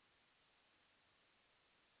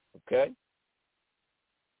 Okay?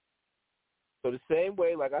 So the same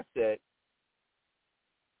way, like I said,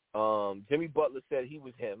 Jimmy Butler said he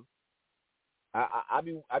was him. I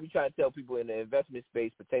be trying to tell people in the investment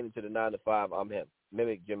space pertaining to the 9 to 5, I'm him.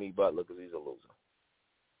 Mimic Jimmy Butler because he's a loser.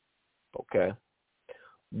 Okay?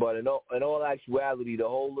 But in all actuality, the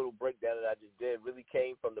whole little breakdown that I just did really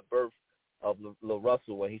came from the birth of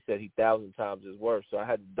Russell when he said he 1,000 times his worth. So I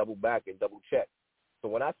had to double back and double check. So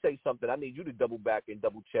when I say something, I need you to double back and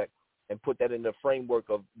double check and put that in the framework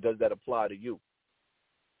of does that apply to you?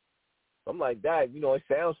 I'm like, Dad, it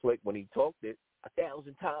sounds slick when he talked it.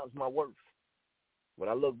 1,000 times my worth. When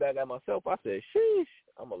I look back at myself, I said, sheesh,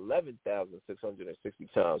 I'm 11,660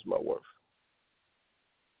 times my worth.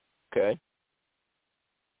 Okay?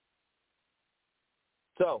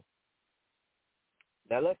 So,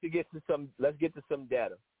 now let's get to some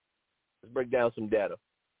data. Let's break down some data.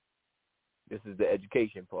 This is the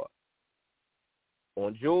education part.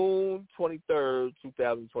 On June 23rd,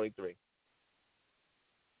 2023,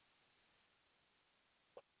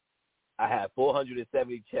 I had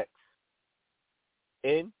 470 checks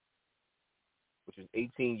in, which was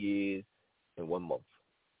 18 years and 1 month.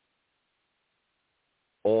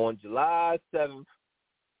 On July 7th,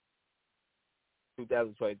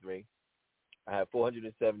 2023, I had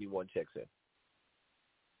 471 checks in.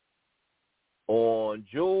 On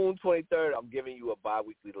June 23rd, I'm giving you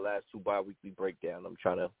the last 2 bi-weekly breakdown. I'm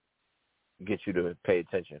trying to get you to pay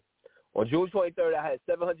attention. On June 23rd, I had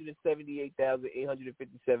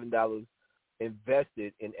 $778,857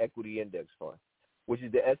 invested in equity index fund, which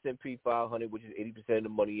is the S&P 500, which is 80% of the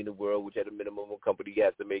money in the world, which at a minimum a company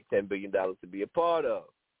has to make $10 billion to be a part of.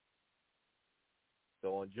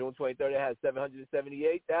 So on June 23rd, I had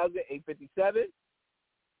 $778,857.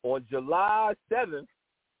 On July 7th,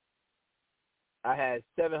 I had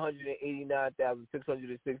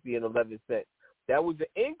 $789,660.11. That was an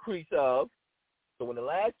increase of, so in the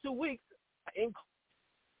last 2 weeks,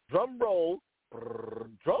 drum roll,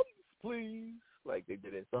 drums please, like they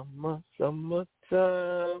did in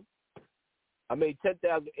summertime. I made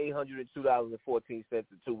 $10,802.14 in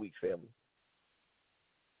 2 weeks, family.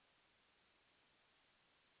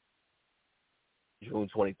 June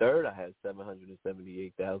 23rd, I had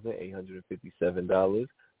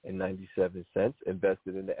 $778,857.97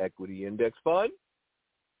 invested in the equity index fund.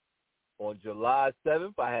 On July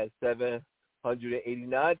 7th, I had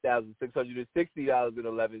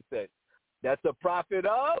 $789,660.11. That's a profit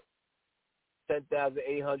of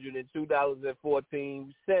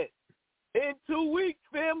 $10,802.14. In 2 weeks,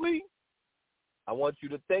 family. I want you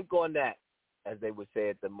to think on that, as they would say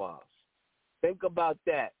at the mosque. Think about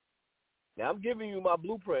that. Now, I'm giving you my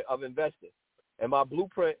blueprint of investing. And my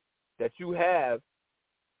blueprint that you have,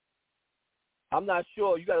 I'm not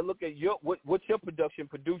sure. You got to look at what your production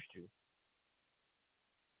produced you.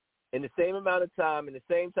 In the same amount of time, in the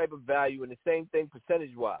same type of value, and the same thing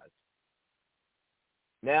percentage-wise.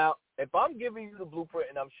 Now, if I'm giving you the blueprint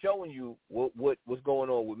and I'm showing you what's going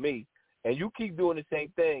on with me, and you keep doing the same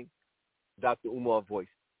thing, Dr. Umar voice,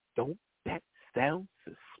 don't that sound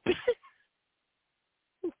suspicious?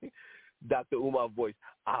 Dr. Umar voice,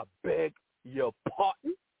 I beg your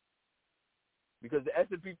pardon? Because the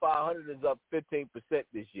S&P 500 is up 15%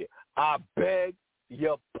 this year. I beg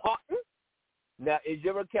your pardon? Now, is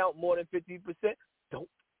your account more than 15%? Don't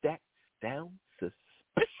that sound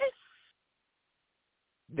suspicious?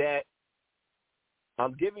 That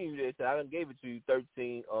I'm giving you this, and I done gave it to you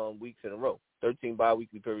 13 weeks in a row, 13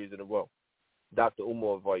 bi-weekly periods in a row. Dr.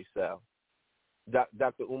 Umar voice style.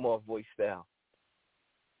 Dr. Umar voice style.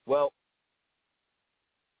 Well,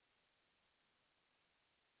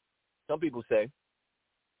 some people say,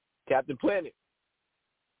 Captain Planet,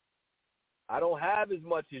 I don't have as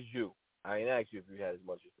much as you. I ain't asked you if you had as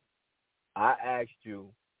much as you. I asked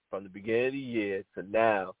you from the beginning of the year to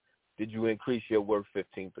now, did you increase your worth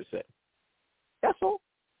 15%? That's all.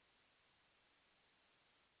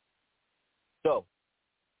 So,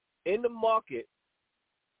 in the market,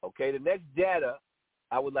 okay, the next data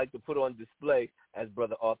I would like to put on display, as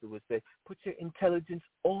Brother Arthur would say, put your intelligence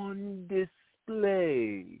on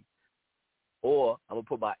display. Or I'm going to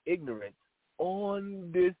put my ignorance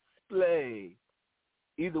on display.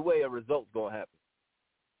 Either way, a result's going to happen.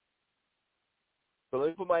 So let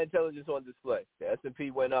me put my intelligence on display. The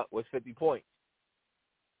S&P went up was 50 points.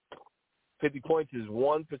 50 points is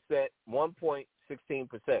 1%,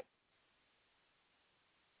 1.16%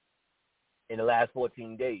 in the last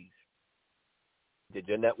 14 days. Did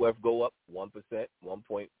your net worth go up 1%,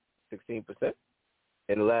 1.16%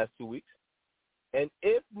 in the last 2 weeks? And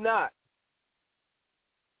if not,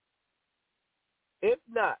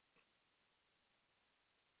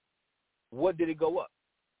 what did it go up?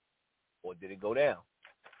 Or did it go down?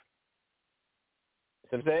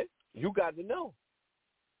 You know what I'm saying? You got to know.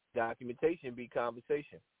 Documentation be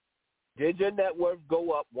conversation. Did your net worth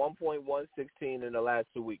go up 1.116 in the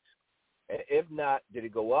last 2 weeks? And if not, did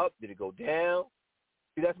it go up? Did it go down?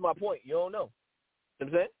 See, that's my point. You don't know. You know what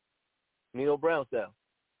I'm saying? Nino Brown style.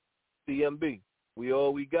 CMB. We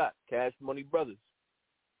all we got. Cash Money Brothers.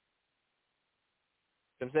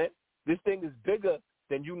 You know what I'm saying? This thing is bigger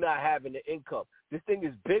than you not having the income. This thing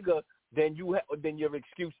is bigger than than your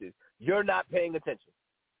excuses. You're not paying attention.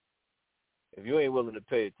 If you ain't willing to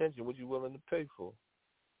pay attention, what you willing to pay for?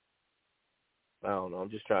 I don't know. I'm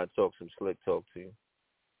just trying to talk some slick talk to you.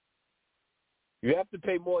 You have to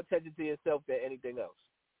pay more attention to yourself than anything else.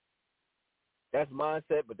 That's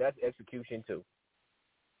mindset, but that's execution too.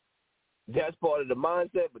 That's part of the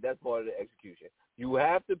mindset, but that's part of the execution. You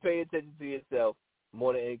have to pay attention to yourself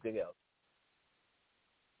more than anything else.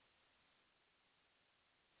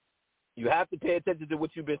 You have to pay attention to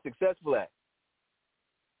what you've been successful at.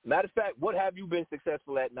 Matter of fact, what have you been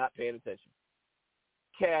successful at not paying attention?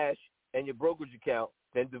 Cash and your brokerage account,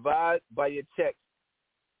 then divide by your checks,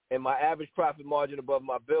 and my average profit margin above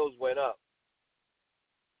my bills went up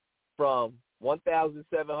from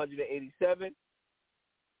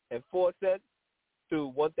 $1,787.04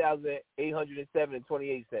 to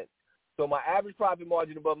 $1,807.28. So my average profit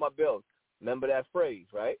margin above my bills. Remember that phrase,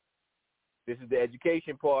 right? This is the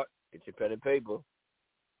education part. Get your pen and paper.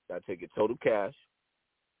 Got to take your total cash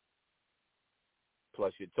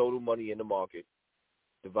plus your total money in the market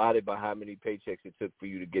divided by how many paychecks it took for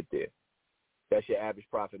you to get there. That's your average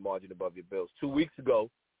profit margin above your bills. 2 weeks ago,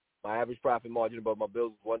 my average profit margin above my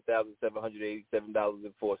bills was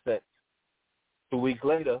 $1,787.04. 2 weeks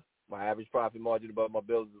later, my average profit margin above my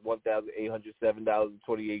bills is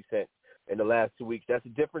 $1,807.28. In the last 2 weeks, that's a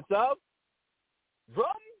difference of,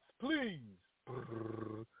 drums, please,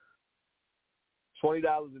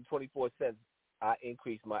 $20.24. I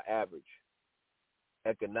increased my average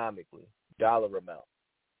economically, dollar amount.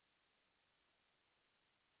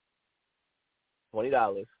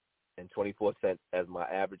 $20.24 as my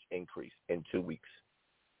average increase in 2 weeks.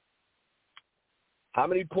 How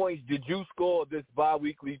many points did you score this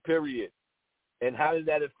bi-weekly period? And how does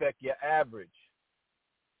that affect your average?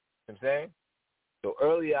 You know what I'm saying? So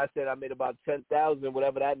earlier I said I made about $10,000,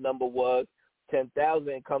 whatever that number was.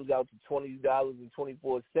 $10,000 comes out to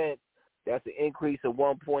 $20.24. That's an increase of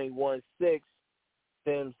 1.16. See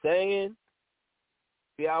what I'm saying?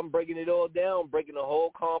 See how I'm breaking it all down, breaking the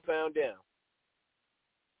whole compound down.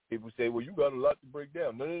 People say, well, you got a lot to break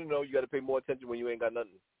down. No. You got to pay more attention when you ain't got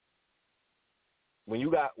nothing. When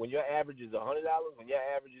your average is $100, when your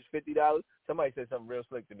average is $50, somebody said something real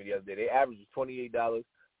slick to me the other day. Their average is $28.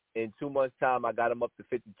 In 2 months' time, I got them up to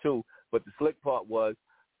 52. But the slick part was,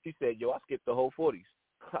 she said, yo, I skipped the whole 40s.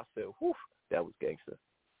 I said, whew, that was gangster.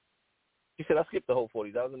 She said, I skipped the whole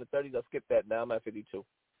 40s. I was in the 30s. I skipped that. Now I'm at 52.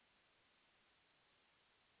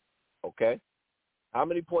 Okay? How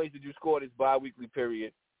many points did you score this bi-weekly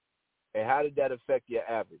period, and how did that affect your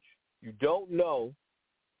average? You don't know,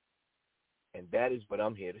 and that is what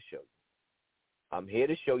I'm here to show you. I'm here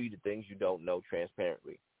to show you the things you don't know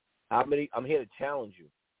transparently. I'm here to challenge you.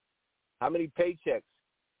 How many paychecks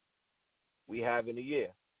we have in a year?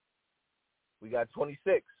 We got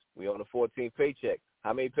 26. We on the 14th paycheck.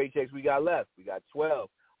 How many paychecks we got left? We got 12.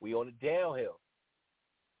 We on the downhill.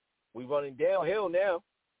 We running downhill now.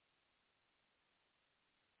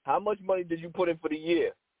 How much money did you put in for the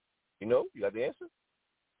year? You know, you got the answer?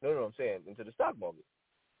 No, I'm saying into the stock market.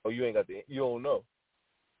 Oh, you ain't got you don't know.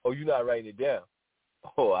 Oh, you're not writing it down.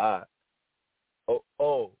 Oh, all right.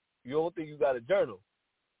 Oh, you don't think you got a journal?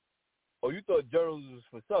 Oh, you thought journals was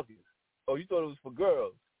for suckers. Oh, you thought it was for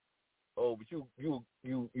girls. Oh, but you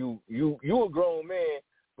a grown man,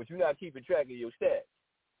 but you're not keeping track of your stats.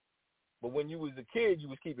 But when you was a kid, you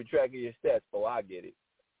was keeping track of your stats. Oh, I get it.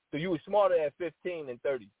 So you were smarter at 15 than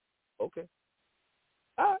 30. Okay.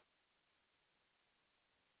 All right.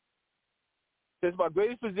 Since my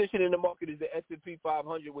greatest position in the market is the S&P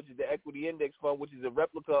 500, which is the equity index fund, which is a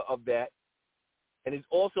replica of that, and is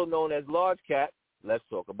also known as large cap, let's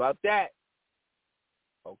talk about that.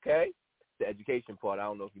 Okay? The education part, I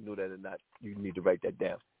don't know if you knew that or not. You need to write that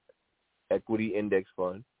down. Equity index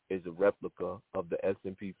fund is a replica of the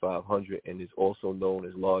S&P 500 and is also known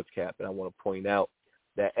as large cap. And I want to point out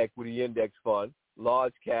that equity index fund,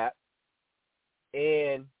 large cap,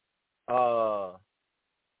 and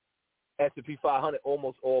S&P 500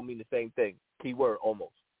 almost all mean the same thing. Keyword,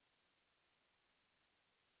 almost.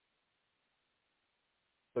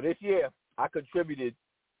 So this year, I contributed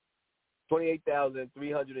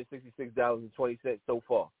 $28,366.20 so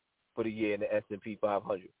far for the year in the S&P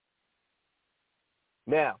 500.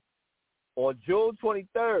 Now, on June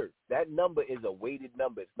 23rd, that number is a weighted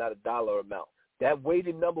number. It's not a dollar amount. That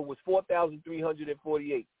weighted number was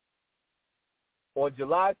 4,348. On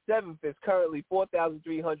July 7th, it's currently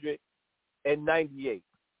 4,398.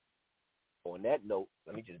 On that note,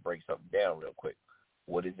 let me just break something down real quick.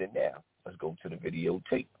 What is it now? Let's go to the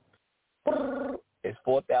videotape. It's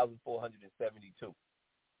 4,472.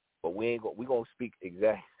 But we're gonna speak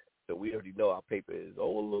exact. So we already know our paper is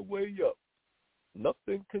all the way up.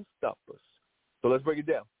 Nothing can stop us. So let's break it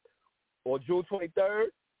down. On June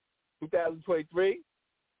 23rd, 2023,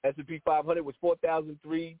 S&P 500 was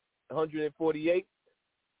 4,348.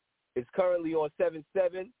 It's currently on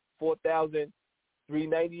 7/7,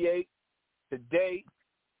 4,398. Today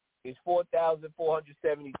is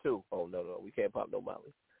 4,472. Oh no, we can't pop no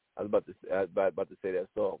Molly. I was about to say that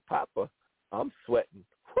song, Papa. I'm sweating.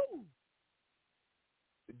 Woo!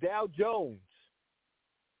 The Dow Jones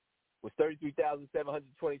was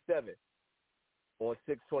 33,727 on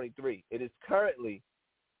 6/23. It is currently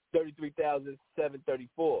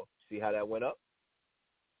 33,734. See how that went up?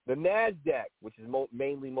 The NASDAQ, which is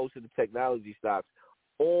mainly most of the technology stocks,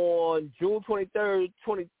 on June 23rd,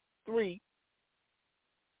 23,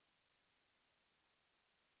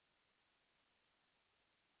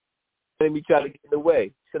 let me try to get in the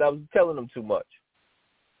way. Said I was telling them too much.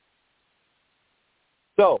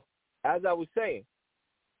 So, as I was saying,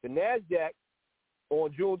 the NASDAQ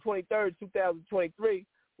on June 23rd, 2023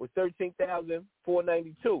 was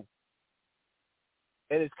 13,492.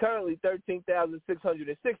 And it's currently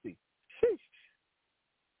 13,660. Sheesh.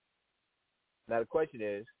 Now the question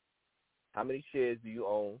is, how many shares do you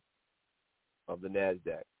own of the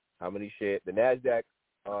NASDAQ? How many shares? The NASDAQ,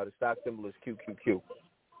 the stock symbol is QQQ.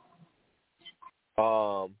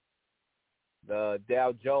 The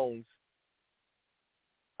Dow Jones,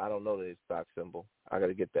 I don't know the stock symbol. I got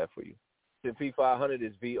to get that for you. S&P 500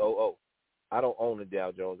 is VOO. I don't own the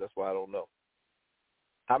Dow Jones. That's why I don't know.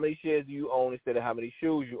 How many shares do you own instead of how many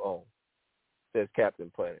shoes you own? Says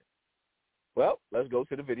Captain Planet. Well, let's go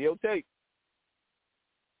to the videotape.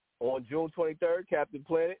 On June 23rd, Captain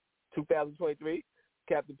Planet, 2023,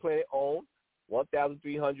 Captain Planet owned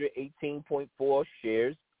 1,318.4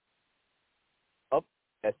 shares of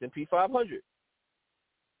S&P 500.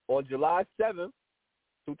 On July 7th,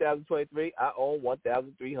 2023, I own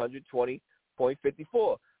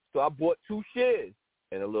 1,320.54. So I bought 2 shares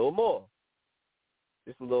and a little more.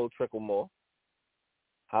 Just a little trickle more.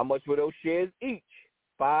 How much were those shares each?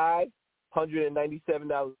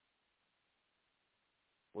 $597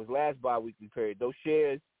 was last bi-weekly period. Those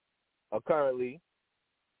shares are currently,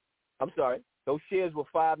 those shares were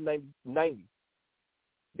 $590.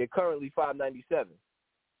 They're currently $597.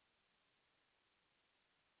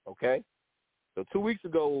 Okay? So 2 weeks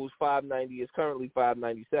ago it was $590. It's currently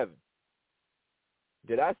 $597.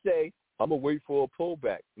 Did I say I'm going to wait for a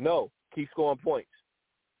pullback? No. Keep scoring points.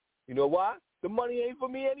 You know why? The money ain't for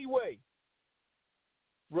me anyway.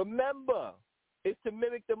 Remember, it's to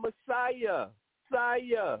mimic the Messiah.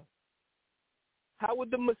 How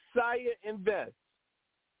would the Messiah invest?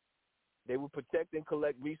 They would protect and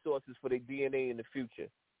collect resources for their DNA in the future.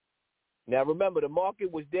 Now remember, the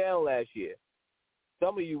market was down last year.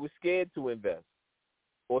 Some of you were scared to invest.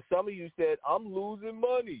 Or some of you said, I'm losing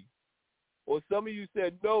money. Or some of you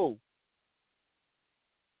said, no.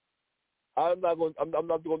 I'm not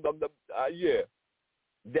doing, yeah.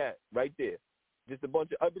 That right there. Just a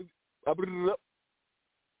bunch of, you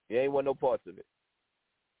ain't want no parts of it.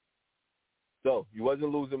 So you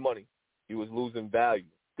wasn't losing money. You was losing value.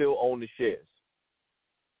 Still own the shares.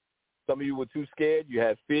 Some of you were too scared. You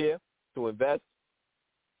had fear to invest.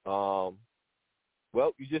 Well,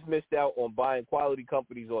 you just missed out on buying quality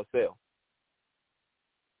companies on sale.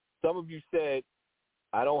 Some of you said,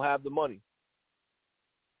 I don't have the money.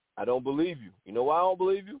 I don't believe you. You know why I don't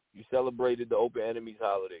believe you? You celebrated the Open Enemies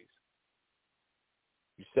holidays.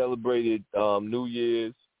 You celebrated New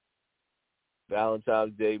Year's,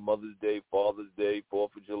 Valentine's Day, Mother's Day, Father's Day,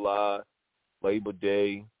 4th of July, Labor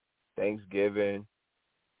Day, Thanksgiving,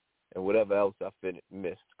 and whatever else I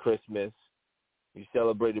missed. Christmas. You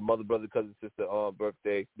celebrated mother, brother, cousin, sister,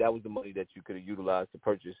 birthday. That was the money that you could have utilized to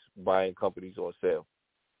purchase buying companies on sale.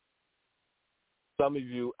 Some of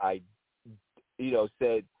you,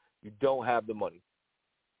 said you don't have the money.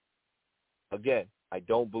 Again, I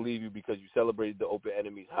don't believe you because you celebrated the Open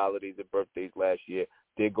Enemies holidays and birthdays last year.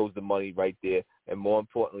 There goes the money right there. And more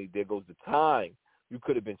importantly, there goes the time you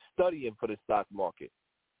could have been studying for the stock market.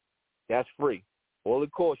 That's free. All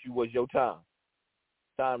it cost you was your time.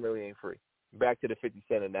 Time really ain't free. Back to the 50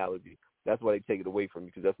 cent analogy. That's why they take it away from you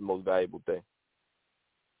because that's the most valuable thing.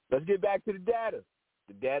 Let's get back to the data.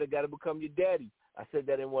 The data got to become your daddy. I said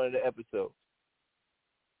that in one of the episodes.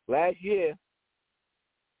 Last year,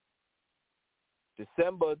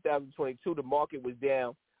 December 2022, the market was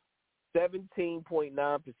down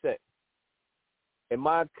 17.9%. In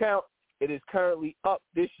my account, it is currently up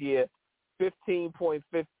this year 15.53%,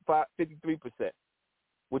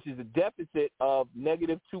 which is a deficit of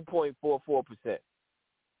negative 2.44%.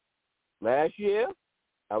 Last year,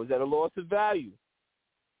 I was at a loss of value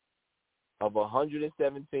of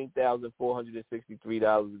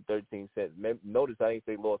 $117,463.13. Notice I didn't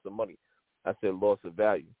say loss of money. I said loss of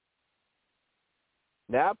value.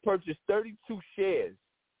 Now I purchased 32 shares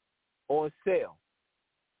on sale.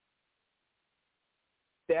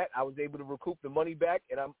 That I was able to recoup the money back,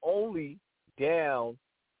 and I'm only down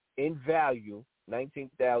in value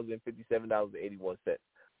 $19,057.81.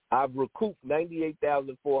 I've recouped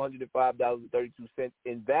 $98,405.32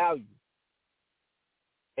 in value.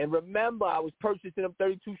 And remember, I was purchasing them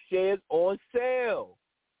 32 shares on sale.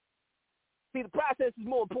 See, the process is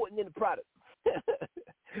more important than the product.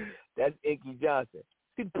 That's Inky Johnson.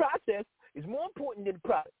 See, the process is more important than the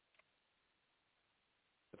product.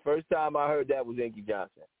 The first time I heard that was Inky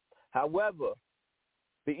Johnson. However,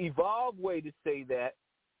 the evolved way to say that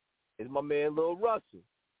is my man Lil Russell.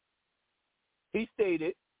 He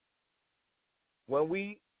stated, when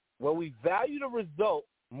we value the result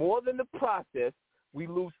more than the process, we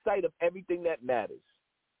lose sight of everything that matters.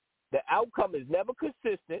 The outcome is never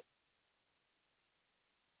consistent.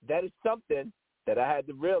 That is something that I had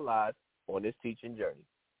to realize on this teaching journey.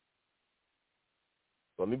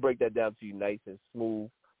 Let me break that down to you nice and smooth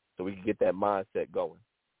so we can get that mindset going.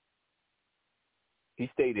 He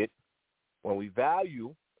stated, when we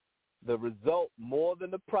value the result more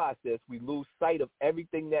than the process, we lose sight of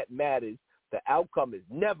everything that matters. The outcome is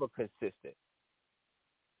never consistent.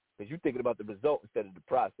 Because you're thinking about the result instead of the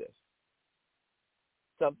process.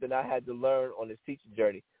 Something I had to learn on this teaching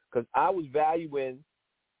journey, because I was valuing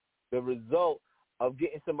the result of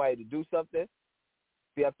getting somebody to do something.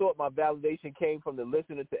 See, I thought my validation came from the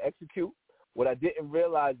listener to execute. What I didn't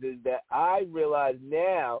realize is that I realize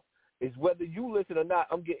now is whether you listen or not,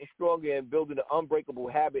 I'm getting stronger and building an unbreakable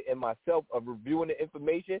habit in myself of reviewing the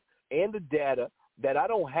information and the data that I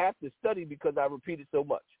don't have to study because I repeat it so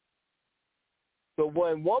much. So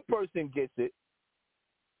when one person gets it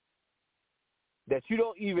that you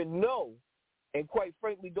don't even know and quite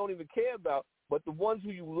frankly don't even care about, but the ones who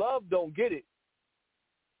you love don't get it,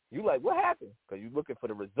 you're like, what happened? Because you're looking for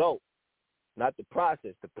the result, not the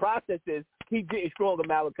process. The process is keep getting stronger,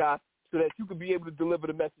 Malachi, so that you can be able to deliver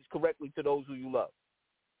the message correctly to those who you love.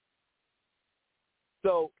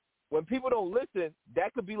 So when people don't listen,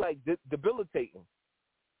 that could be like debilitating.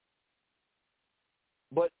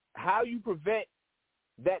 But how you prevent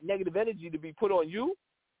that negative energy to be put on you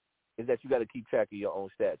is that you got to keep track of your own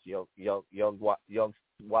stats, young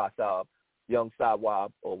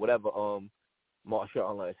Sawab, or whatever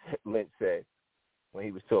Marshawn Lynch said when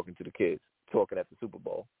he was talking to the kids, talking at the Super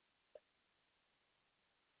Bowl.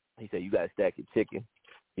 He said, you got to stack your chicken,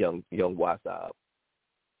 young Wasab,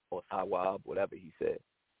 or Sawab, whatever he said.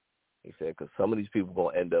 He said, because some of these people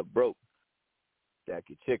going to end up broke. Stack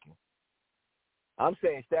your chicken. I'm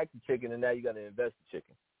saying stack the chicken, and now you got to invest the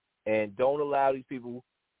chicken. And don't allow these people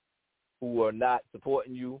who are not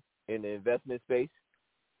supporting you in the investment space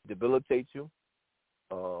debilitate you.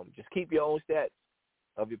 Just keep your own stats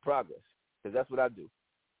of your progress, because that's what I do.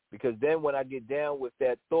 Because then when I get down with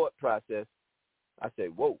that thought process, I say,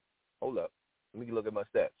 whoa, hold up. Let me look at my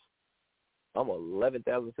stats. I'm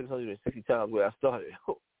 11,660 times where I started.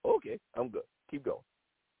 Okay, I'm good. Keep going.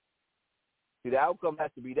 See, the outcome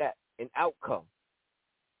has to be that, an outcome.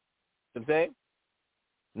 You know what I'm saying?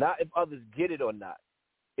 Not if others get it or not.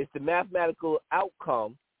 It's the mathematical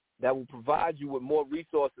outcome that will provide you with more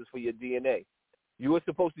resources for your DNA. You are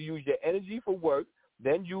supposed to use your energy for work,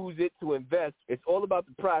 then use it to invest. It's all about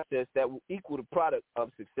the process that will equal the product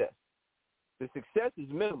of success. The success is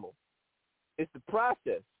minimal. It's the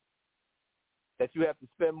process that you have to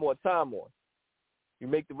spend more time on. You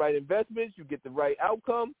make the right investments, you get the right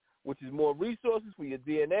outcome, which is more resources for your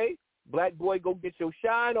DNA. Black boy, go get your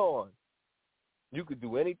shine on. You could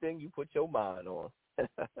do anything you put your mind on.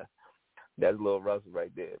 That's Lil Russell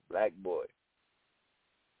right there. Black boy.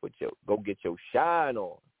 Go get your shine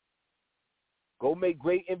on. Go make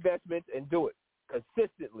great investments and do it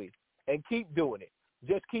consistently and keep doing it.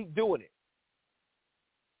 Just keep doing it.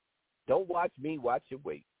 Don't watch me, watch your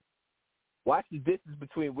weight. Watch the distance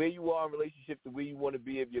between where you are in relationship to where you want to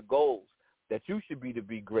be of your goals that you should be to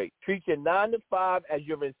be great. Treat your 9 to 5 as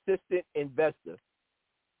your insistent investor.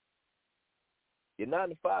 Your 9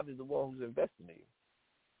 to 5 is the one who's investing in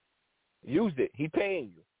you. Use it. He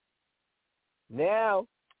paying you. Now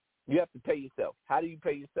you have to pay yourself. How do you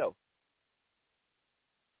pay yourself?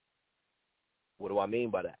 What do I mean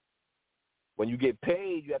by that? When you get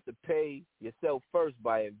paid, you have to pay yourself first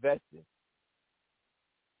by investing.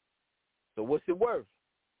 So what's it worth?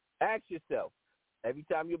 Ask yourself, every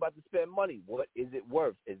time you're about to spend money, what is it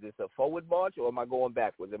worth? Is this a forward march or am I going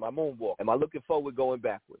backwards? Am I moonwalk? Am I looking forward, going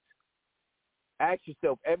backwards? Ask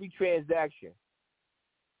yourself every transaction,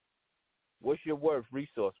 what's your worth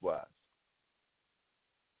resource-wise?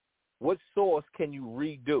 What source can you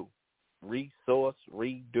redo? Resource,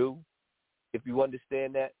 redo, if you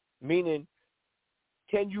understand that. Meaning,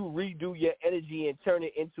 can you redo your energy and turn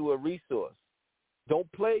it into a resource?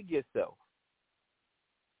 Don't plague yourself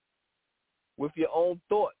with your own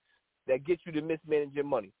thoughts that get you to mismanage your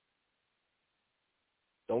money.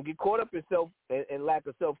 Don't get caught up in lack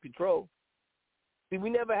of self-control. See, we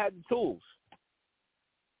never had the tools.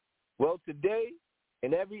 Well, today,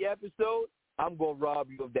 in every episode, I'm going to rob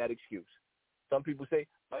you of that excuse. Some people say,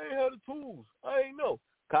 I ain't had the tools. I ain't know.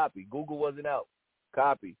 Copy. Google wasn't out.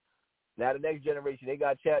 Copy. Now the next generation, they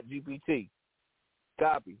got Chat GPT.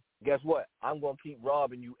 Copy. Guess what? I'm going to keep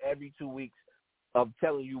robbing you every 2 weeks of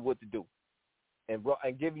telling you what to do and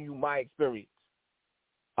giving you my experience.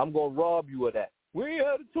 I'm going to rob you of that. We ain't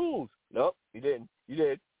had the tools. Nope, you didn't. You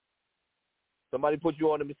did. Somebody put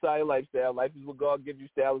you on the Messiah lifestyle. Life is what God gives you.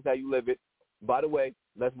 Style is how you live it. By the way,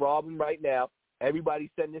 let's rob them right now.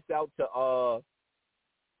 Everybody send this out to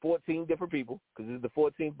 14 different people because this is the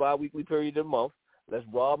 14th bi-weekly period of the month. Let's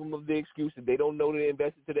rob them of the excuse that they don't know they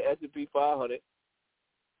invested to the S&P 500.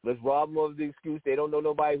 Let's rob them of the excuse they don't know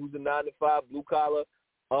nobody who's a 9-to-5 blue-collar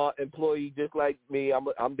employee just like me.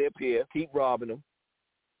 I'm their peer. Keep robbing them.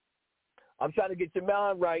 I'm trying to get your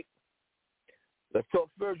mind right. Let's talk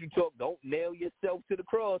spiritual talk. Don't nail yourself to the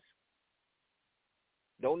cross.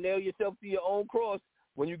 Don't nail yourself to your own cross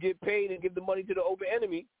when you get paid and give the money to the open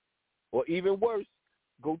enemy. Or even worse,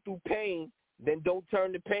 go through pain, then don't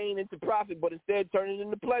turn the pain into profit, but instead turn it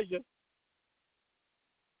into pleasure.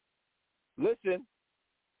 Listen,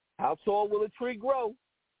 how tall will a tree grow?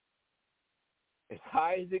 as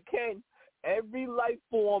high as it can. Every life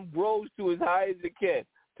form grows to as high as it can,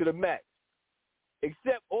 to the max.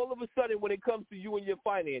 Except all of a sudden when it comes to you and your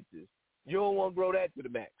finances, you don't want to grow that to the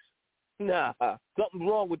max. Nah, something's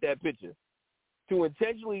wrong with that picture. To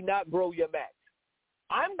intentionally not grow your max.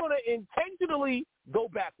 I'm going to intentionally go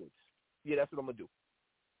backwards. Yeah, that's what I'm going to do.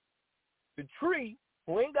 The tree,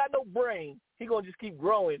 who ain't got no brain, he going to just keep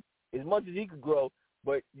growing as much as he could grow.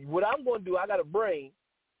 But what I'm going to do, I got a brain,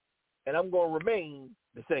 and I'm going to remain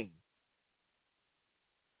the same.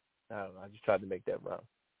 I don't know. I just tried to make that rhyme.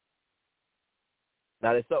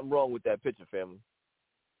 Now, there's something wrong with that picture, family.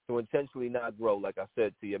 To intentionally not grow, like I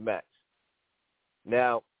said, to your max.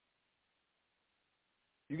 Now,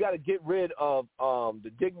 you got to get rid of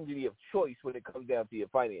the dignity of choice when it comes down to your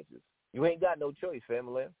finances. You ain't got no choice,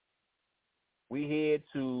 family. We here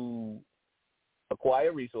to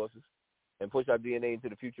acquire resources and push our DNA into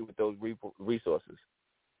the future with those resources.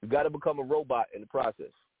 You got to become a robot in the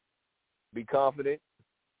process. Be confident.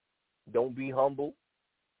 Don't be humble.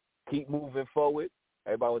 Keep moving forward.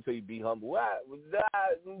 Everybody will tell you be humble.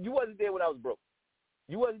 You wasn't there when I was broke.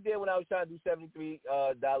 You wasn't there when I was trying to do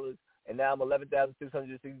 $73 and now I'm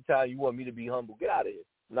 11,660 times. You want me to be humble? Get out of here.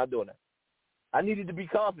 I'm not doing that. I needed to be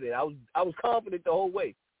confident. I was confident the whole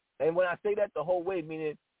way. And when I say that the whole way,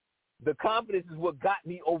 meaning the confidence is what got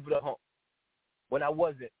me over the hump when I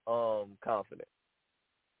wasn't confident.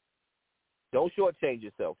 Don't shortchange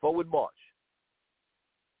yourself. Forward march.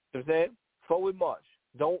 You know what I'm saying? Forward march.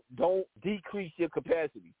 Don't decrease your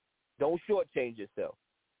capacity. Don't shortchange yourself.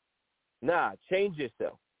 Nah, change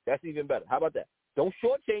yourself. That's even better. How about that? Don't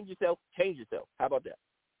shortchange yourself. Change yourself. How about that?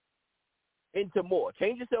 Into more.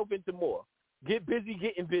 Change yourself into more. Get busy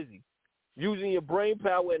getting busy. Using your brain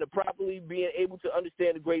power and properly being able to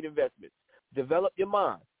understand the great investments. Develop your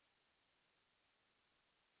mind.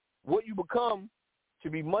 What you become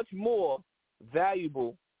should be much more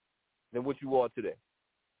valuable than what you are today.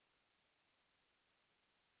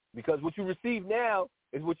 Because what you receive now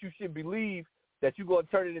is what you should believe that you're going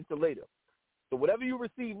to turn it into later. So whatever you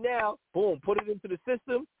receive now, boom, put it into the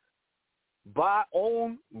system, buy,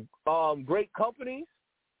 own great companies,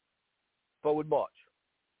 forward march,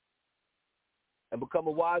 and become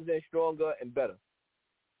a wiser and stronger and better.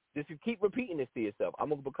 Just you keep repeating this to yourself. I'm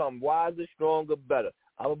going to become wiser, stronger, better.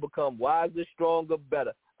 I'm going to become wiser, stronger,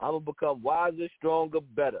 better. I'm going to become wiser, stronger,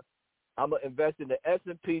 better. I'm going to invest in the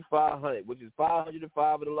S&P 500, which is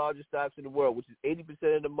 505 of the largest stocks in the world, which is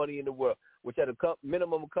 80% of the money in the world, which at a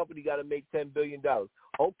minimum a company got to make $10 billion.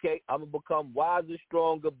 Okay, I'm going to become wiser,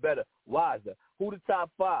 stronger, better. Wiser. Who the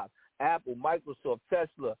top 5? Apple, Microsoft,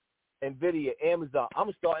 Tesla, NVIDIA, Amazon. I'm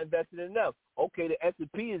going to start investing in them. Okay, the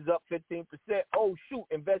S&P is up 15%. Oh, shoot,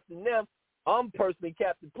 invest in them. I'm personally,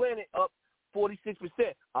 Captain Planet, up 46%.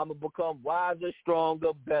 I'm going to become wiser,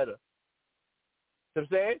 stronger, better. You know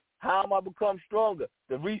what I'm saying? How am I become stronger?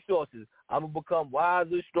 The resources. I'm going to become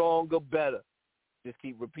wiser, stronger, better. Just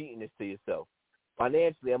keep repeating this to yourself.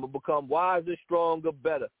 Financially, I'm going to become wiser, stronger,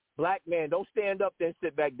 better. Black man, don't stand up then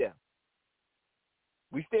sit back down.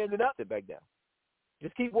 We standing up, sit back down.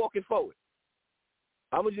 Just keep walking forward.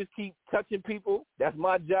 I'm going to just keep touching people. That's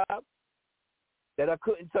my job that I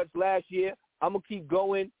couldn't touch last year. I'm going to keep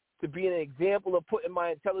going to be an example of putting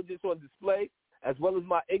my intelligence on display as well as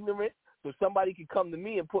my ignorance. So somebody can come to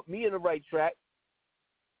me and put me in the right track,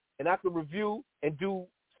 and I can review and do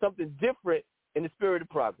something different in the spirit of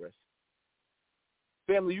progress.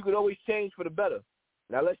 Family, you could always change for the better.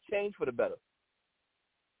 Now let's change for the better.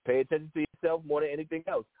 Pay attention to yourself more than anything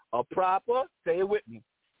else. A proper, say it with me,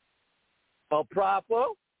 a proper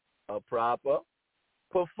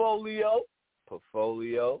portfolio,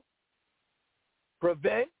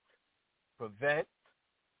 prevent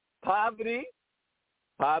poverty,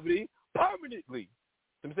 permanently.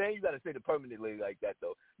 I'm saying you got to say the permanently like that,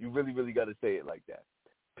 though. You really, really got to say it like that.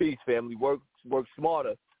 Peace, family. Work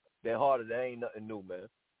smarter than harder. That ain't nothing new, man.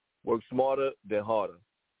 Work smarter than harder.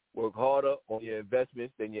 Work harder on your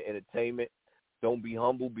investments than your entertainment. Don't be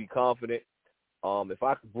humble. Be confident. If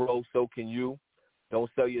I can grow, so can you.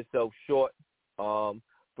 Don't sell yourself short.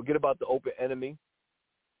 Forget about the open enemy.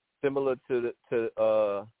 Similar to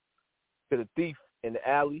the thief in the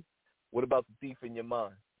alley. What about the thief in your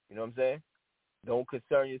mind? You know what I'm saying? Don't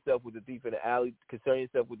concern yourself with the thief in the alley. Concern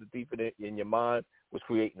yourself with the thief in your mind, what's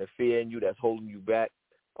creating a fear in you that's holding you back.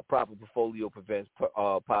 A proper portfolio prevents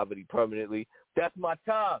poverty permanently. That's my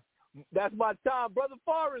time. That's my time. Brother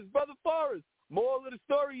Forrest. Moral of the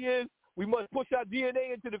story is we must push our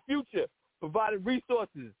DNA into the future, providing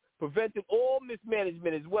resources, preventing all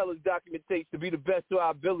mismanagement as well as documentation to be the best of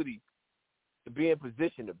our ability to be in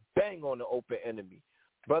position to bang on the open enemy.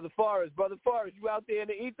 Brother Forrest, you out there in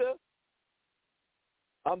the ether?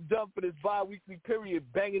 I'm done for this bi-weekly period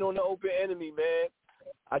banging on the open enemy, man.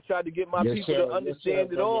 I tried to get my people to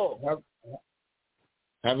understand it all.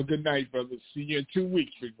 Have a good night, brother. See you in 2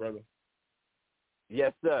 weeks, big brother.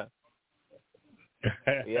 Yes, sir.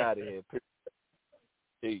 We out of here.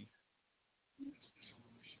 Peace.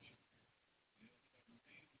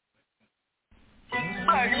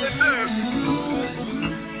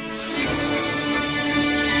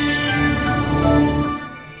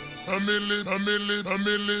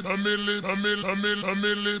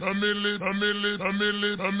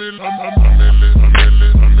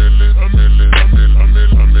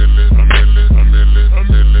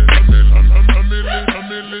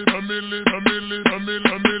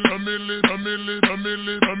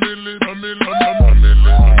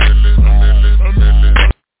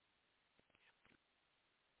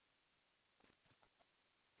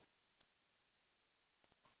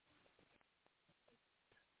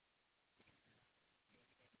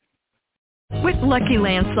 With Lucky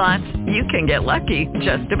Land Slots, you can get lucky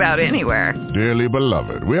just about anywhere. Dearly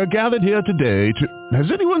beloved, we are gathered here today to...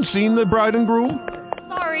 Has anyone seen the bride and groom?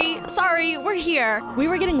 Sorry, we're here. We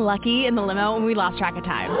were getting lucky in the limo and we lost track of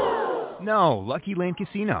time. No, Lucky Land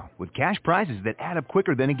Casino, with cash prizes that add up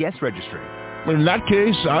quicker than a guest registry. In that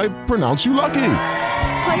case, I pronounce you lucky.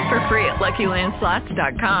 Play for free at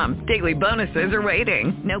LuckyLandSlots.com. Daily bonuses are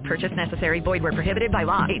waiting. No purchase necessary. Void where prohibited by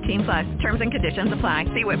law. 18+. Terms and conditions apply.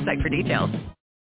 See website for details.